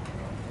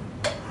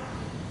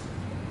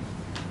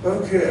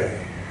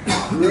 Okay,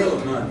 real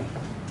money.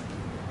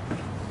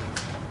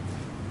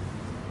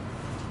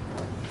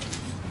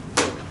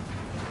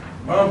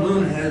 Bob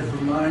Loon has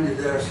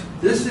reminded us,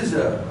 this is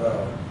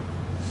a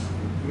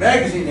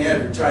magazine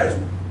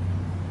advertisement.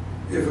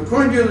 If a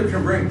coin dealer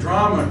can bring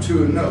drama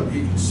to a note,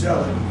 he can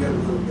sell it and get a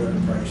little better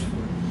price for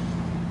it.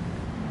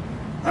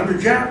 Under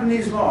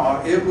Japanese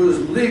law, it was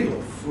legal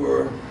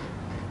for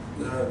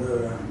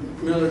the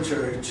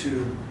military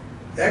to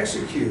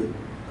execute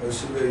a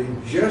civilian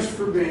just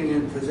for being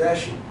in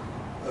possession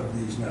of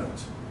these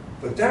notes.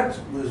 But that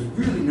was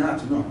really not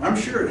the norm. I'm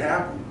sure it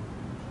happened.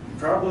 It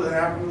probably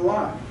happened a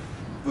lot.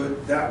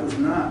 But that was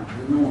not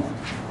the norm.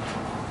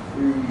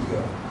 Here you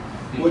go.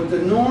 What the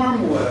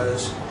norm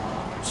was,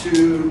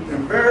 to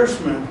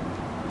embarrassment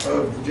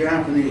of the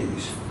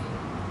Japanese,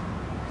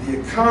 the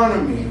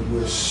economy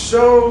was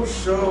so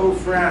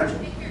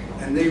fragile,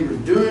 and they were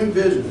doing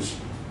business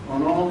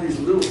on all these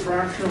little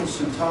fractional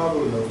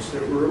centavo notes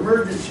that were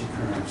emergency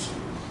currency.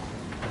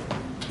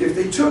 If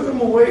they took them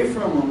away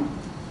from them,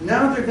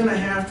 now they're going to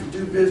have to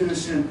do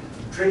business and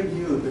trade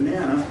you a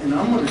banana, and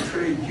I'm going to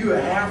trade you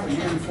a half a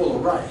handful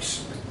of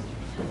rice.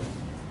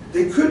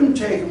 They couldn't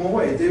take them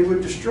away. They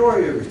would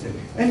destroy everything.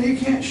 And you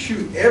can't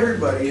shoot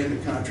everybody in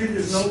the country.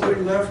 There's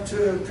nobody left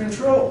to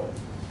control.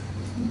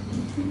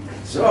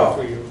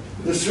 So,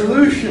 the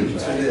solution to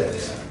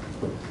this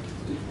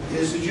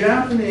is the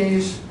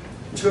Japanese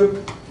took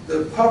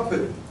the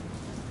puppet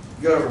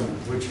government,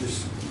 which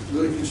is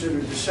really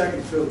considered the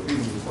second Philippine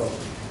Republic,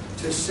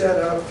 to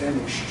set up an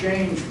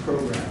exchange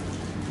program.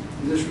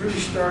 And this really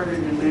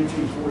started in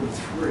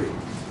 1943.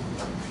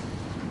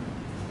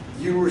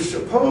 You were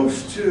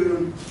supposed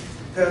to,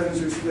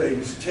 peasants or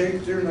slaves,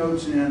 take their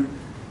notes in,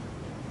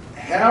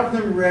 have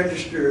them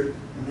registered,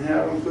 and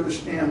have them put a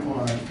stamp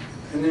on it,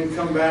 and then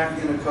come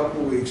back in a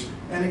couple of weeks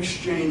and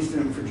exchange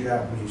them for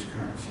Japanese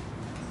currency.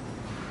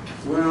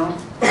 Well,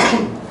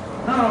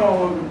 not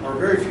all of them, or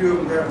very few of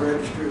them got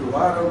registered. A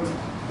lot of them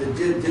that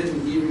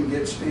didn't even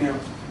get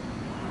stamped.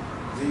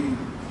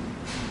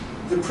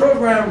 The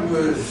program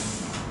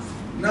was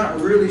not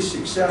really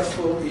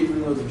successful,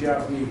 even though the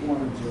Japanese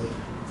wanted to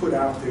put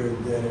out there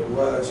that it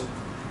was.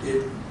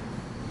 It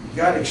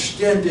got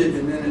extended,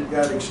 and then it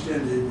got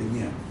extended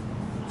again.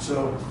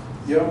 So,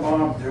 yeah,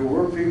 Bob, there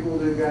were people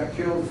that got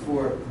killed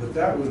for it, but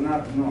that was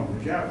not the norm.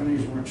 The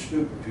Japanese weren't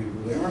stupid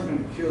people. They weren't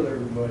going to kill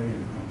everybody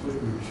and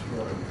completely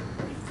destroy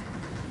everybody.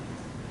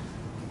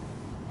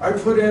 I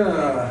put in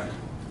a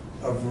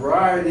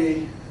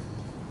variety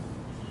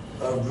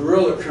of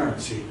guerrilla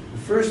currency. The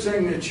first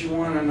thing that you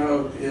want to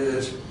note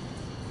is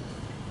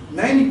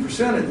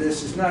 90% of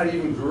this is not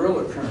even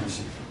guerrilla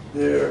currency.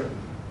 They're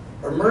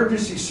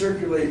emergency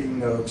circulating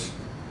notes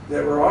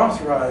that were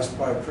authorized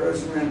by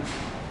President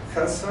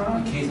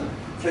Kazan,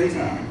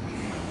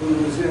 who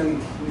was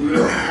in New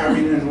York,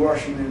 in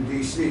Washington,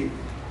 D.C.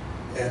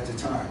 at the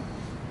time.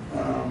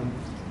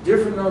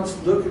 Different notes,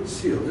 look at the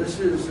seal. This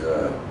is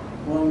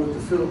one with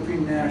the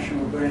Philippine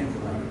National Bank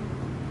on it.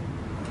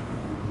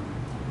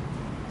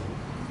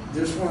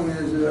 This one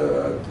is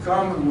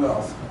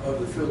Commonwealth of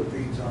the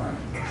Philippines on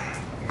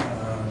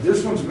it.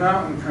 This one's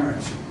mountain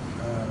currency.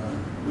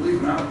 I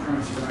believe mountain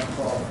currency might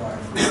qualify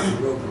for the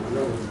guerrilla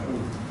note.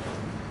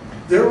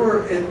 There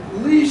were at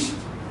least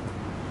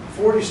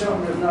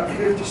 40-something, if not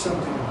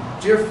 50-something,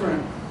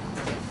 different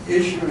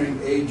issuing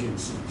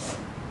agencies.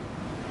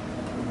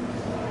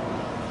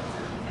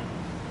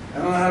 I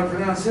don't know how to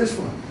pronounce this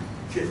one.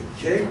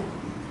 Okay.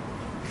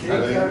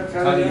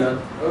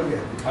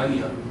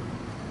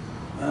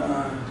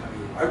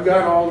 I've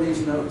got all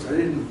these notes. I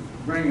didn't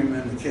bring them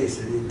in the case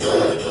of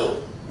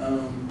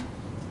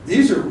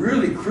these are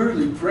really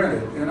crudely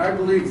printed, and I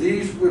believe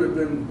these would have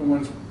been the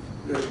ones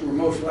that were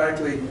most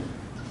likely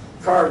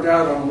carved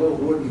out on a little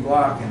wooden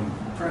block and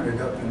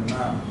printed up in the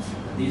mountains.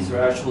 These are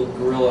actual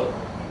guerrilla.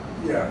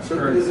 Yeah, so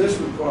this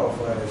would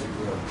qualify as a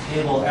guerrilla.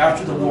 Payable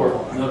after the war.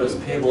 Notice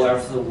payable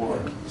after the war.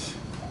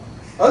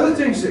 Other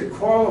things that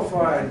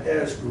qualified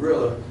as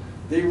guerrilla,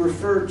 they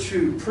refer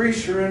to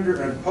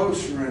pre-surrender and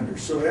post-surrender.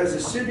 So as a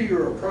city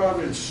or a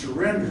province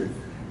surrendered,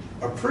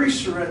 a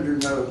pre-surrender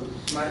note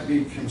might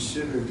be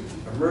considered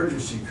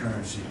emergency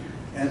currency.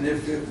 And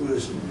if it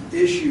was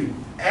issued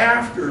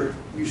after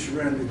you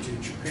surrendered to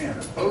Japan,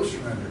 a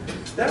post-surrender,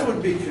 that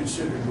would be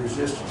considered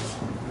resistance.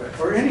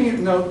 Or any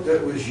note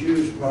that was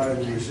used by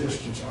the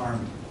resistance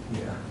army.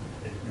 Yeah.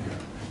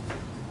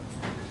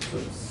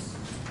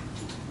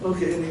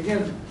 Okay, and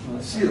again,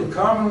 seal.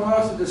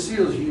 Commonwealth of the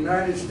Seals,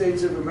 United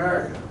States of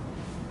America.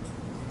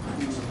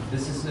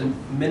 This is in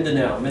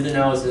Mindanao.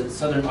 Mindanao is a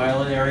southern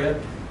island area,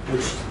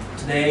 which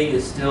today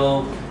is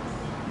still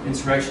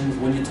insurrections.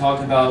 When you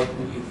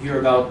hear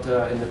about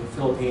in the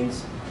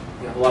Philippines,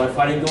 you have a lot of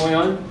fighting going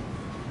on.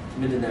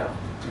 Mindanao.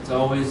 It's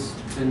always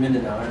been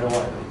Mindanao. I don't know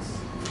why, but it's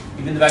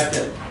even back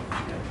then.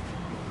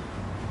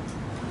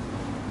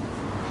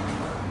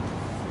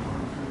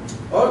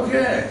 Yeah.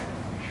 Okay.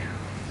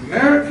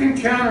 American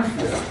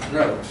counterfeit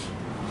notes.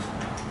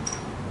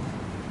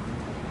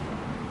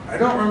 I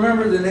don't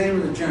remember the name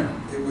of the general.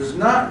 It was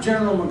not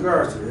General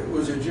MacArthur. It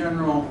was a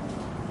general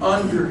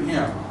under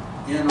him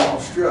in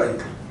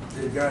Australia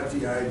that got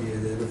the idea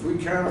that if we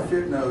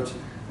counterfeit notes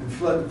and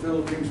flood the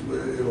Philippines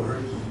with it, it'll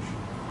hurt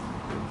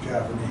the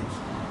Japanese.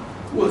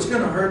 Well, it's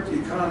going to hurt the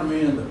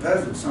economy and the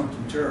peasants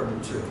something terrible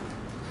too.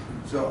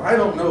 So I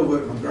don't know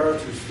what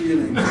MacArthur's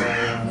feelings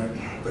are on it,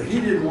 but he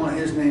didn't want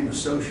his name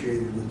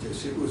associated with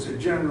this. It was a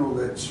general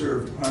that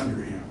served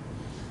under him.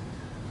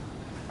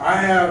 I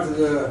have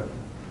the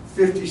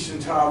 50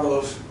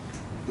 centavos,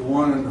 the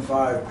 1 and the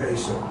 5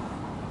 peso.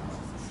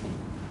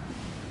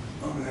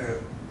 Okay.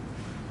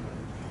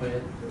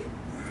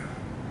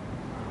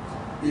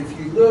 If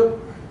you look,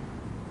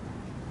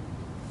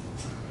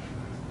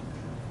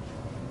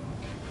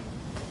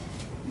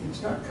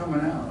 it's not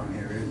coming out on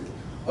here, is it?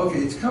 Okay,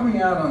 it's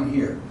coming out on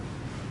here.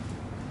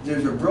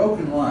 There's a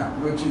broken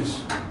line, which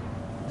is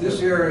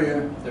this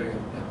area There you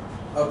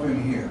go. up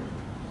in here.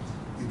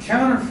 The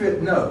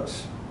counterfeit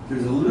notes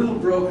there's a little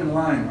broken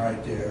line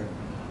right there,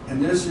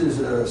 and this is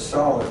a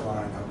solid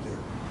line up there.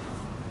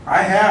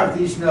 I have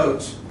these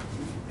notes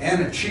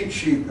and a cheat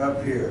sheet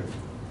up here,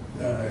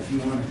 if you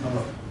want to come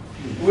up.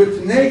 With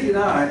the naked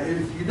eye,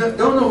 if you don't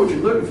know what you're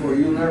looking for,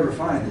 you'll never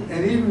find it.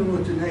 And even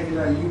with the naked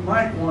eye, you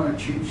might want a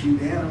cheat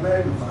sheet and a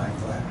magnifying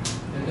glass.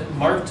 And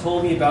Mark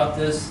told me about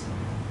this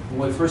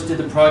when we first did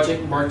the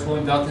project. Mark told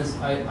me about this.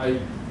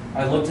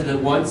 I looked at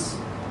it once,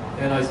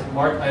 and I said,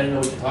 Mark, I didn't know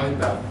what you're talking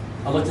about.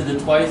 I looked at it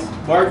twice.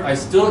 Mark, I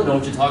still don't know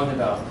what you're talking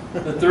about.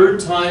 The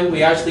third time,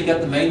 we actually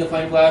got the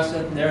magnifying glass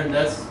in there, and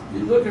that's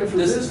You're looking for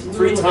this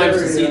 3 times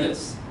to see area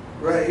this.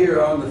 right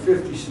here on the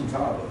 50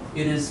 centavo.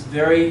 It is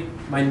very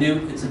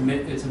minute. It's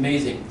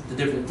amazing the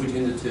difference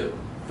between the two,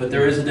 but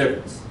there is a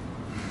difference.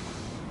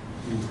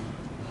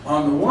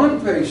 On the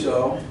 1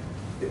 peso,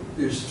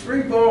 there's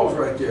 3 balls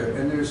right there,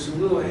 and there's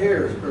some little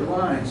hairs or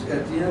lines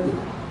at the end of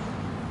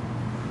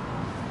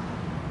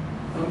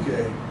it.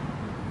 Okay.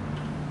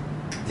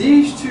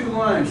 These 2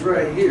 lines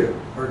right here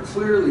are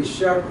clearly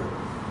separate,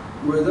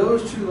 where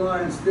those 2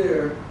 lines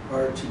there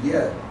are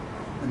together.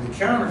 And the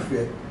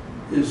counterfeit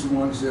is the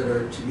ones that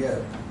are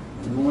together,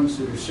 and the ones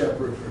that are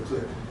separate are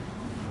clear.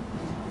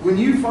 When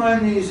you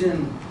find these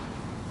in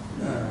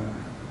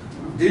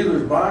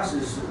dealers'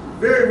 boxes,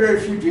 very, very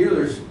few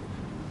dealers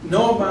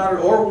know about it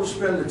or will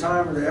spend the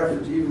time or the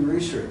effort to even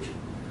research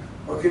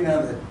it. Okay,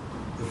 now the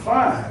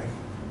 5,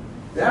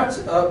 that's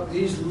up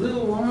these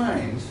little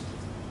lines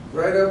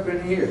right up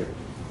in here.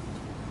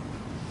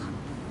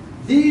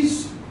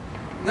 These,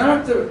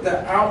 not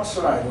the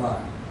outside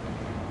line,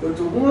 but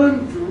the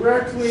one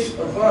directly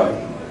above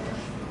it,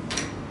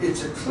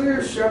 it's a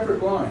clear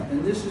separate line,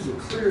 and this is a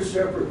clear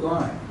separate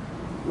line,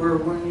 where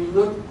when you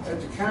look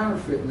at the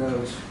counterfeit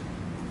notes,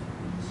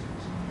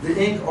 the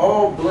ink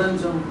all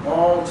blends them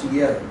all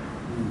together.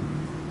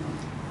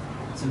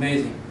 It's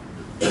amazing.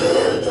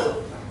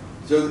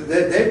 So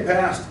they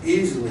passed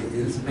easily.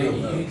 It's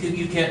amazing.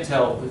 You can't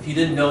tell. If you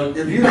didn't know, If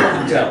you you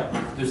couldn't don't- tell.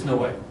 There's no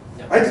way.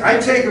 Yeah. I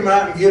take them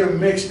out and get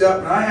them mixed up,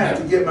 and I have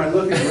to get my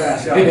looking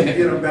glass out and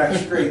get them back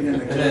straight in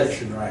the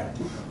collection right.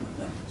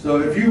 So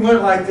if you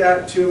went like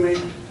that to me,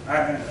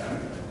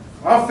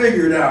 I'll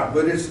figure it out,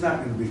 but it's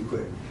not going to be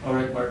quick. All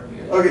right, Mark.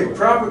 Okay,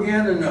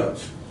 propaganda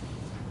notes.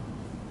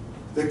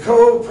 The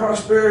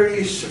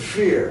co-prosperity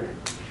sphere,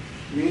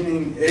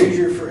 meaning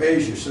Asia for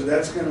Asia, so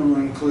that's going to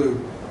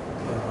include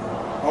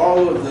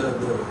all of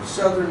the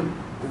Southern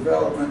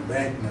Development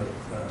Banknote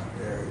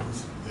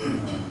areas,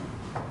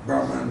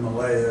 Burma and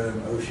Malaya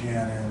and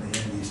Oceania and the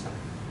Indies.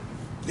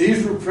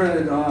 These were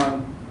printed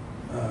on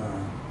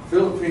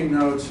Philippine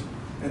notes,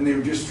 and they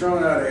were just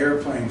thrown out of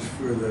airplanes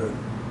for the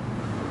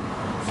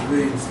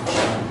civilians.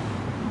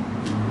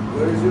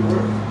 What is it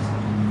worth?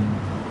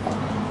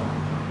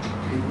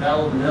 The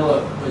Battle of Manila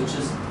was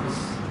just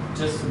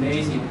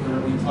amazing.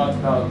 When we talked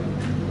about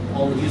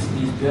all the use of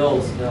these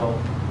bills, you know,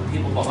 the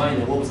people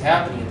behind it, what was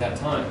happening at that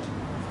time.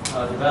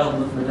 The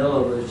Battle of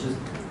Manila was just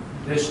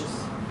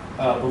vicious.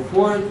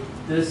 Before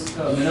this,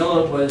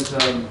 Manila was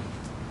a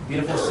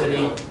beautiful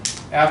city.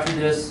 After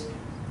this,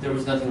 there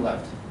was nothing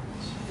left.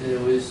 It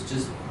was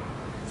just,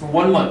 for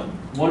 1 month,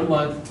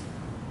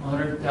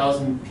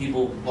 100,000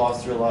 people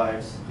lost their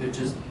lives. It was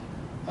just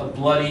a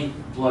bloody,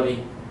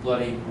 bloody,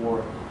 bloody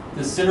war.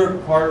 The center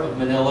part of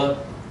Manila,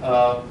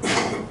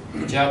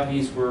 the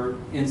Japanese were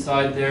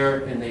inside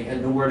there and they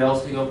had nowhere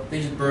else to go.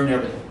 They just burned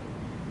everything.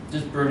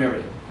 Just burned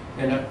everything.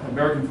 And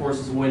American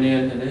forces went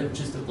in and it was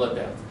just a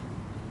bloodbath.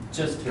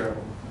 Just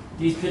terrible.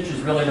 These pictures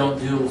really don't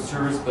do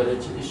service, but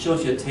it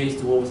shows you a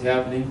taste of what was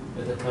happening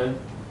at that time.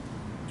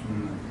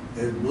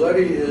 As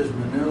bloody as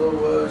Manila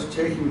was,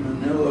 taking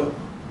Manila,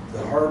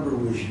 the harbor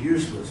was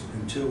useless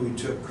until we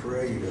took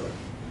Corregidor.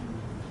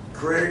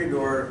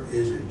 Corregidor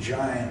is a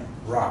giant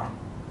rock.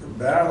 The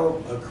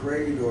Battle of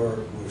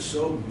Corregidor was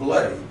so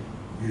bloody,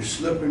 you're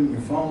slipping,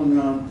 you're falling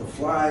down, the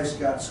flies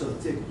got so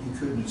thick you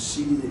couldn't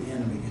see the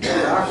enemy. It's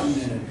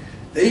documented.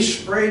 They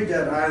sprayed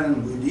that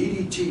island with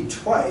DDT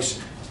twice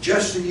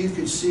just so you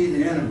could see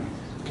the enemy.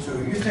 So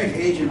you think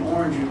Agent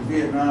Orange in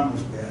Vietnam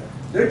was bad.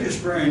 They're just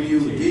spraying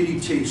you with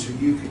DDT so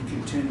you can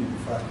continue to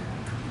fight.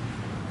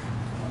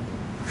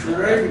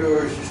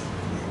 Corregidor is just...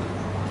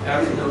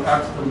 After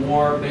the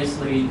war,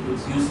 basically it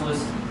was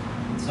useless.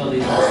 So they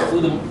just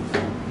flew them.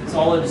 It's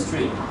all in the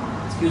street.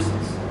 It's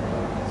useless.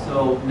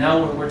 So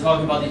now we're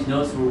talking about these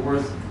notes that were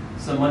worth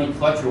some money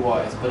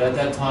collector-wise, but at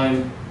that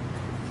time,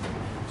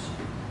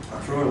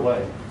 throw it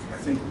away. I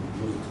think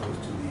we're really close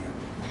to the end.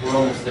 We're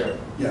almost there.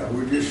 Yeah,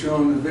 we're just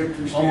showing the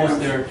victory stamps. Almost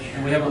there.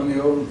 And we have on the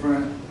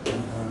overprint,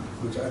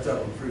 which I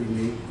thought was pretty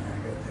neat. I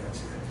got that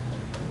set.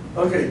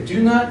 Okay,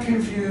 do not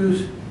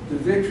confuse the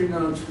victory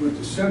notes with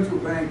the Central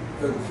Bank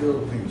of the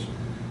Philippines.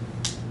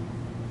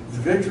 The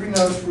victory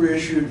notes were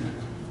issued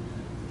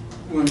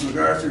when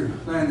MacArthur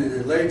landed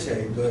at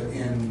Leyte, but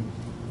in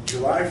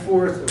July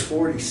 4th of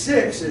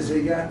 46, as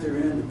they got their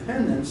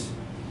independence,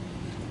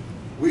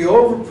 we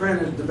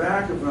overprinted the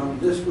back of them.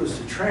 This was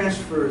to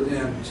transfer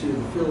them to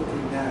the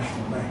Philippine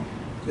National Bank.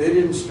 They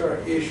didn't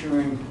start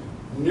issuing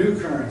new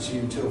currency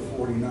until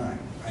 49.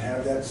 I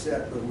have that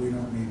set, but we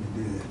don't need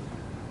to do that.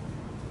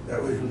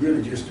 That was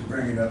really just to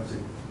bring it up that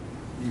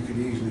you could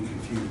easily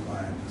confuse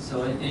mine.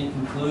 So in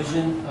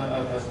conclusion,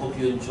 I hope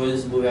you enjoy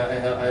this movie. I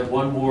have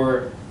one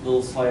more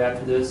little slide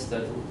after this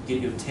that will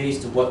give you a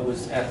taste of what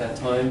was at that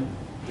time,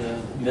 the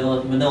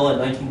Manila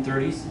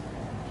 1930s.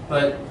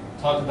 But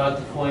talk about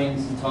the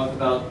coins and talk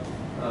about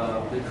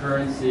the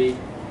currency.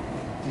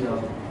 You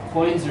know,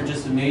 coins are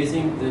just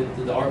amazing,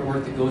 the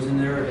artwork that goes in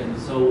there, and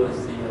so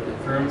is the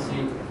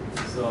currency.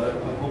 So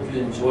I hope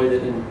you enjoyed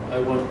it, and I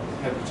want to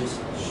have you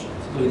just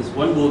look at this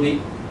one movie.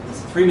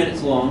 It's 3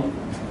 minutes long,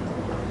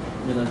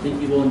 and I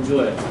think you will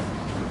enjoy it.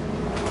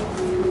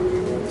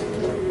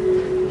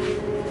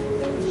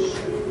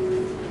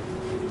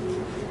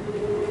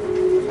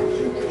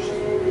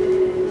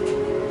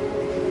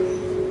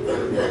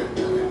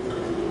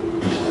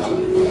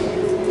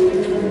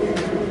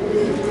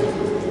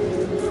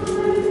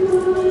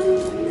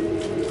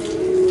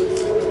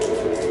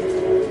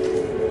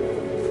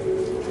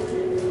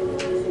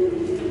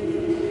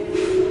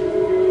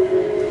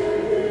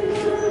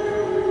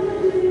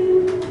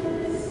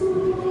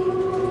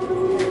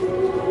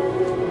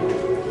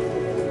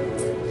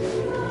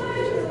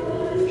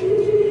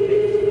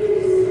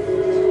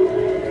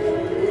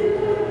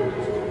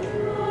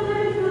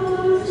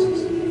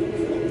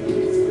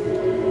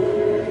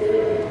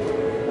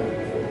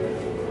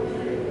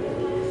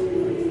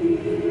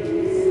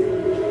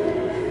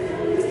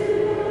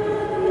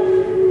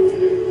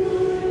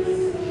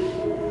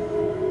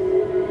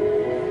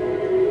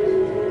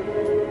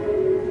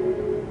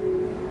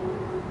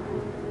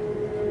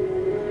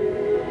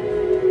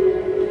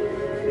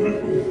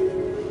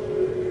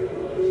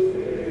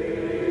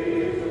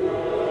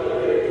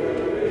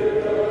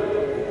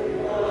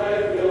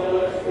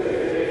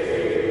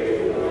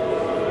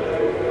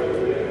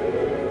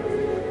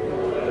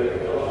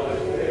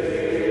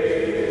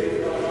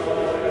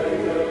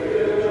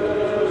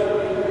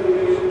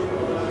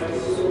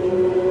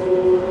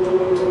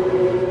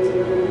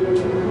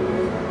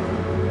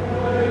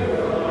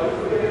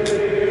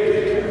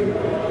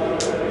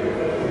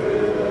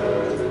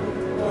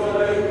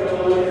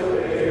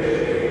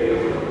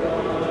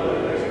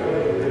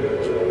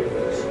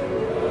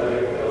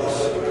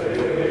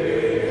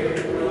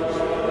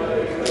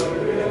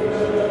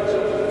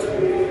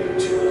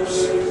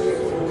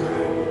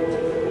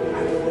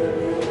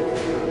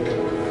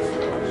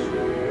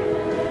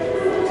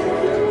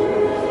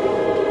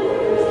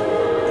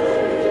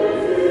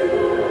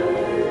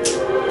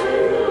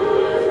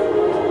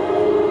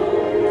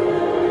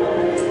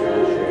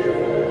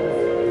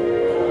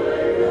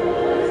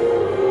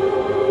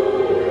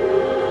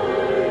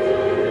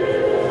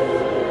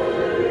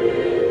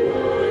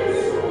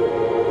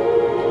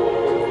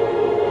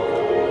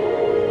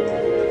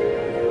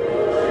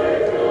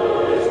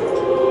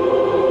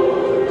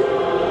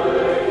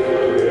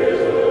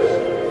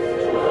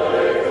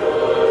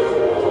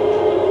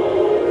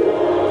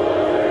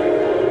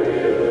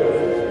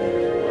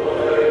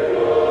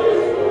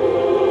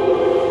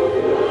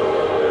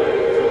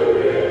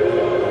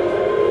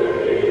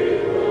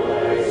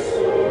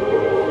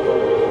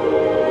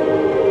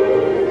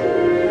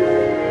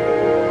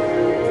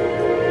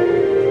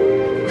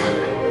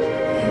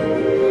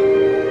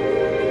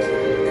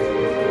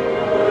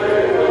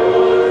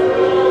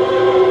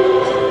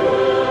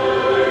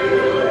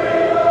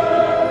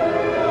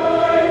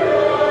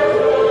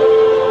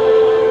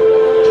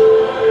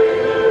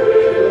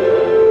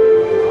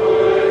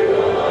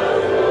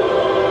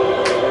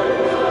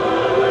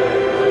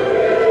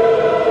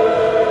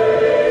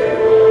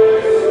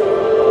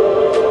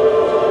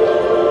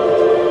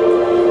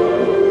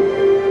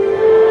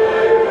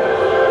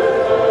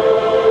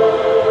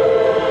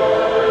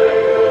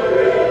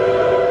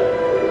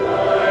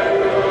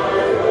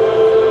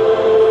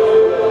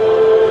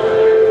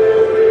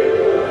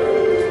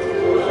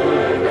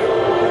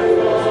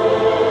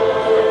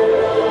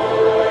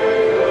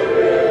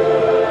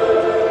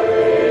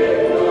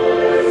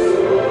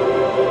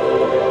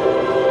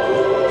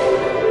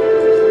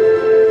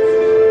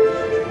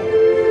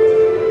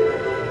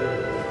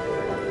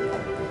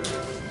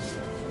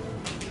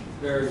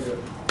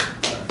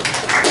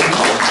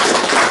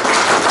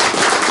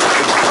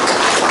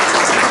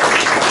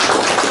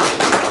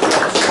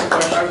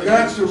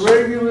 That's the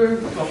regular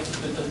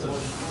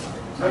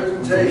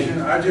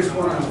presentation. I just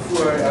wanted,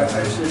 before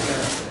I sit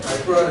down,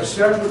 I brought a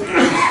separate piece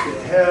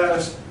that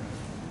has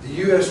the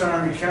U.S.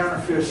 Army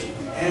counterfeits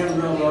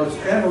and real notes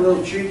and a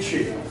little cheat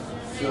sheet.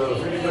 So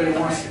if anybody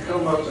wants to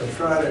come up and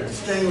try to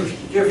distinguish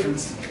the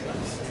difference,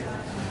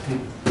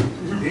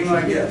 be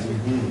my guest.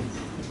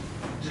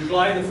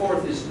 July the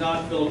 4th is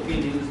not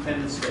Philippine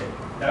Independence Day.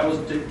 That was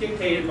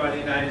dictated by the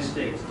United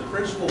States. The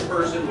principal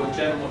person was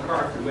General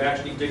MacArthur, who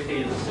actually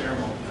dictated the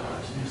ceremony.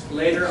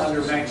 Later,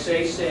 under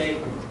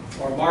Magsaysay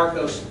or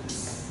Marcos,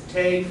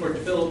 Tay for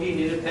Philippine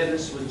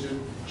independence was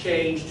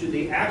changed to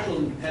the actual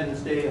Independence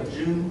Day of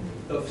June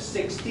of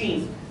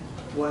 16th,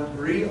 when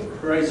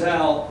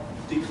Rizal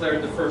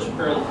declared the first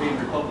Philippine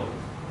Republic.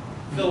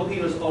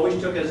 Filipinos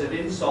always took as an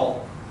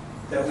insult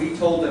that we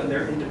told them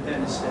their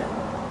Independence Day.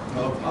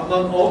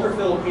 Among older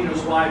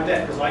Filipinos who I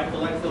met, because I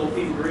collect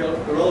Philippine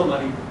guerrilla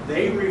money,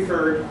 they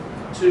referred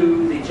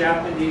to the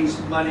Japanese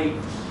money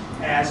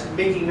as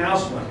Mickey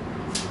Mouse money.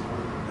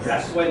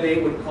 That's the way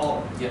they would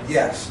call it.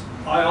 Yes.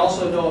 I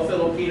also know a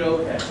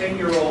Filipino, a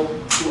 10-year-old,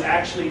 who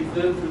actually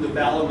lived through the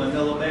Battle of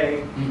Manila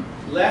Bay,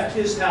 left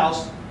his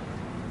house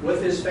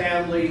with his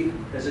family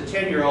as a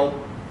 10-year-old,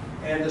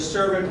 and the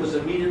servant was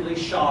immediately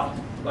shot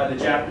by the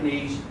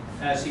Japanese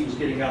as he was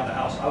getting out of the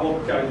house. I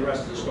won't tell you the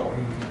rest of the story.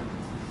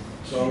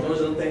 So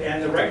those are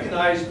and the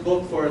recognized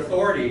book for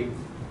authority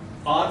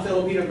on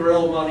Filipino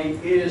guerrilla money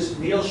is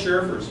Neil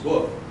Scherfer's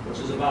book, which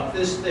is about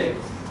this thick.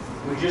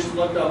 We just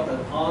looked up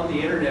on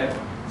the internet.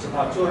 It's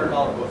about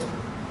 $200 book.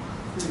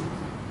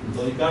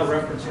 So you've got a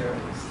reference there.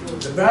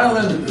 The battle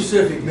in the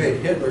Pacific made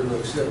Hitler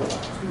look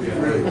civilized. It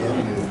really did. I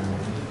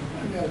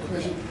got a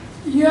question.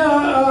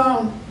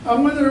 Yeah, I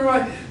wonder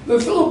why the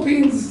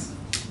Philippines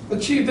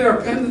achieved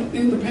their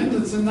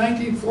independence in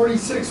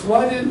 1946.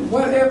 What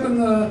happened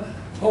to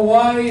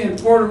Hawaii and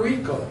Puerto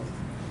Rico?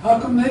 How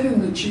come they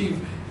didn't achieve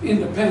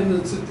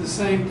independence at the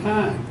same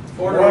time?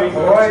 Puerto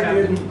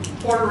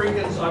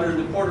Ricans under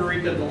the Puerto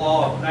Rican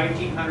law of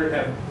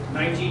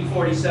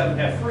 1947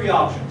 have three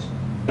options: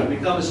 to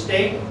become a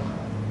state,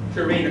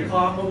 to remain a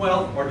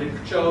commonwealth, or to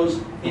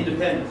choose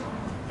independence.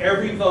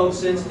 Every vote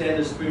since then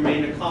has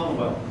remained a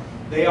commonwealth.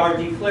 They are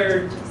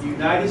declared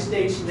United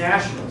States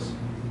nationals.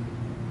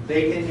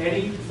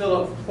 Any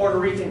Puerto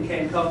Rican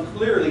can come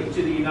clearly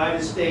to the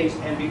United States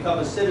and become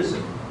a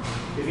citizen.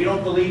 If you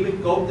don't believe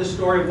it, go to the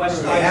story of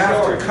West Side Story. They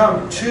have to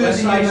come to the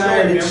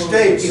United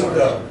States,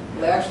 though.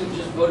 They actually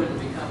just voted to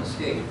become a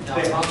state.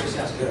 Now Congress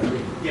has to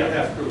agree. Yeah,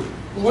 that's true.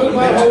 What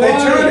about Hawaii? They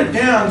turn it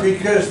down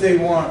because they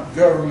want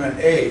government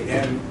aid,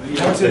 and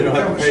once they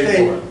become a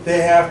state,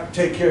 they have to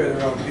take care of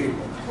their own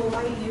people.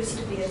 Hawaii used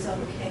to be its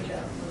own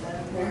kingdom, and then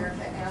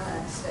America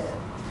annexed it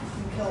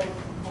and killed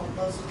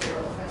most of the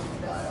royal family,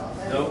 died off.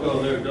 Don't go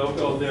there, don't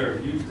go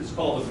there. It's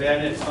called the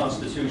Bannett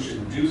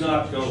Constitution. Do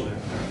not go there.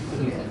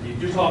 You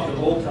do talk to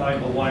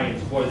old-time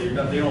Hawaiians, boy, they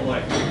don't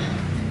like it.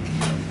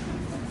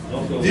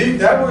 Don't go there.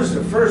 That was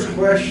the first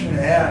question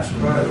asked,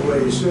 by the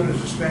way, as soon as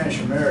the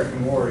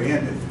Spanish-American War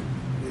ended.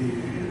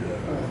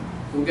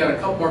 We've got a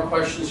couple more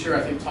questions here.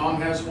 I think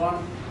Tom has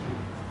one.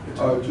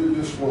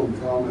 Just one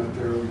comment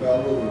there. The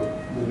Battle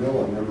of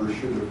Manila never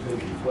should have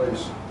taken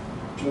place.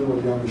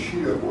 General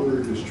Yamashita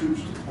ordered his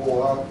troops to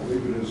pull out,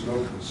 leave it as an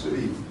open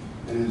city,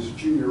 and his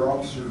junior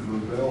officers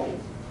rebelled.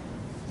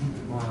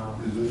 Wow.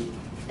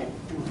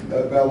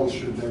 That battle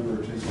should never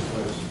have taken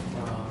place.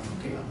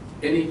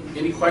 Okay.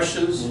 Any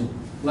questions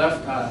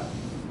left?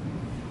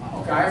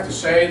 Okay, I have to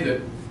say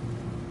that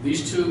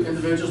these two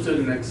individuals did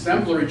an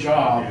exemplary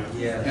job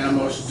in a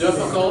most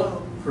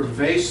difficult,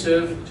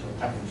 pervasive,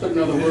 I put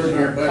another word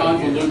here,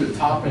 convoluted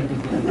topic.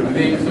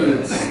 They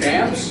included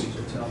stamps,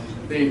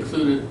 they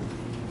included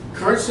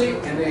currency,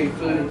 and they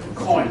included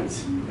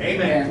coins.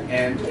 Amen.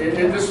 And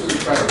this was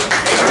incredible.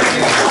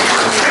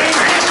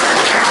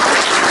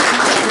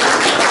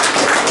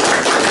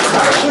 I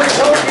put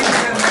tokens in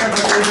there,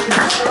 but they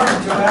didn't start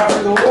until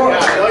after the war.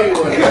 Yeah, I know you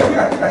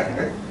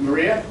would.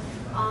 Maria?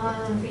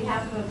 On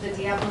behalf of the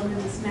Diablo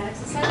Numismatic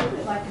Society,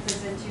 we'd like to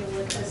present you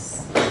with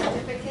this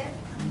certificate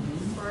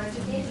for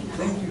educating us.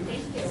 Thank you.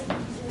 Thank you.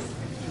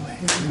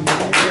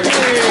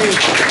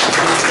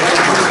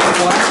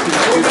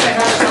 We're going to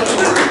have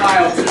something for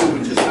Kyle too,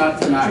 which is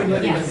not tonight.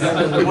 Yes.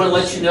 I want to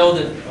let you know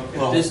that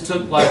this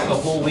took like a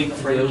whole week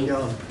for you.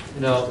 You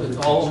know,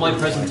 all of my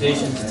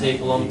presentations take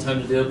a long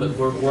time to do, but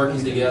we're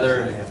working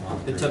together.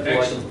 It took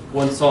like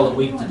one solid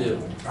week to do.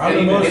 I'm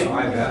the most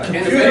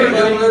computer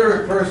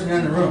illiterate person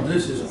in the room.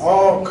 This is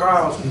all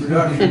Kyle's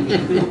production.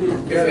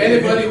 If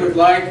anybody would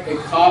like a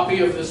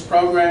copy of this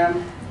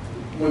program,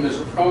 when there's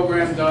a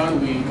program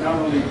done, we not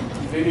only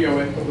video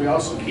it, but we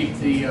also keep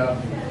the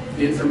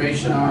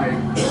information on a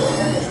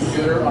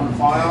computer on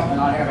file, and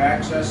I have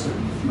access. If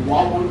you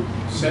want one,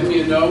 send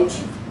me a note,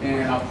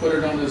 and I'll put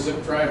it on the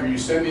zip drive, or you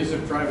send me a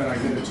zip drive and I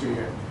give it to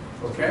you.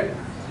 Okay?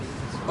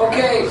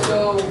 Okay,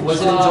 so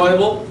Was it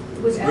enjoyable?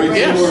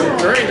 Yes,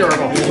 very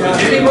durable. Is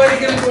anybody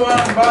going to go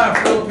out and buy a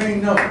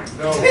Philippine note?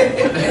 No.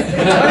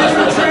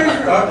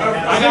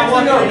 I got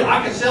one.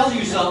 I can sell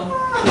you some.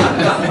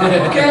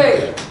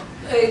 Okay.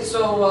 Hey,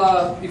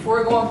 so before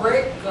we go on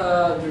break,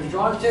 there's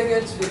drawing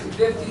tickets,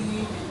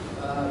 50/50,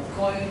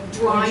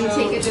 Drawing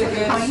tickets for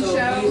the coin so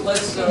show. please,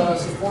 let's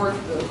support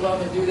the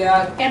club and do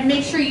that. And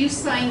make sure you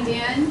signed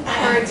in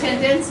for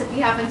attendance if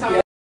you haven't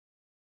already.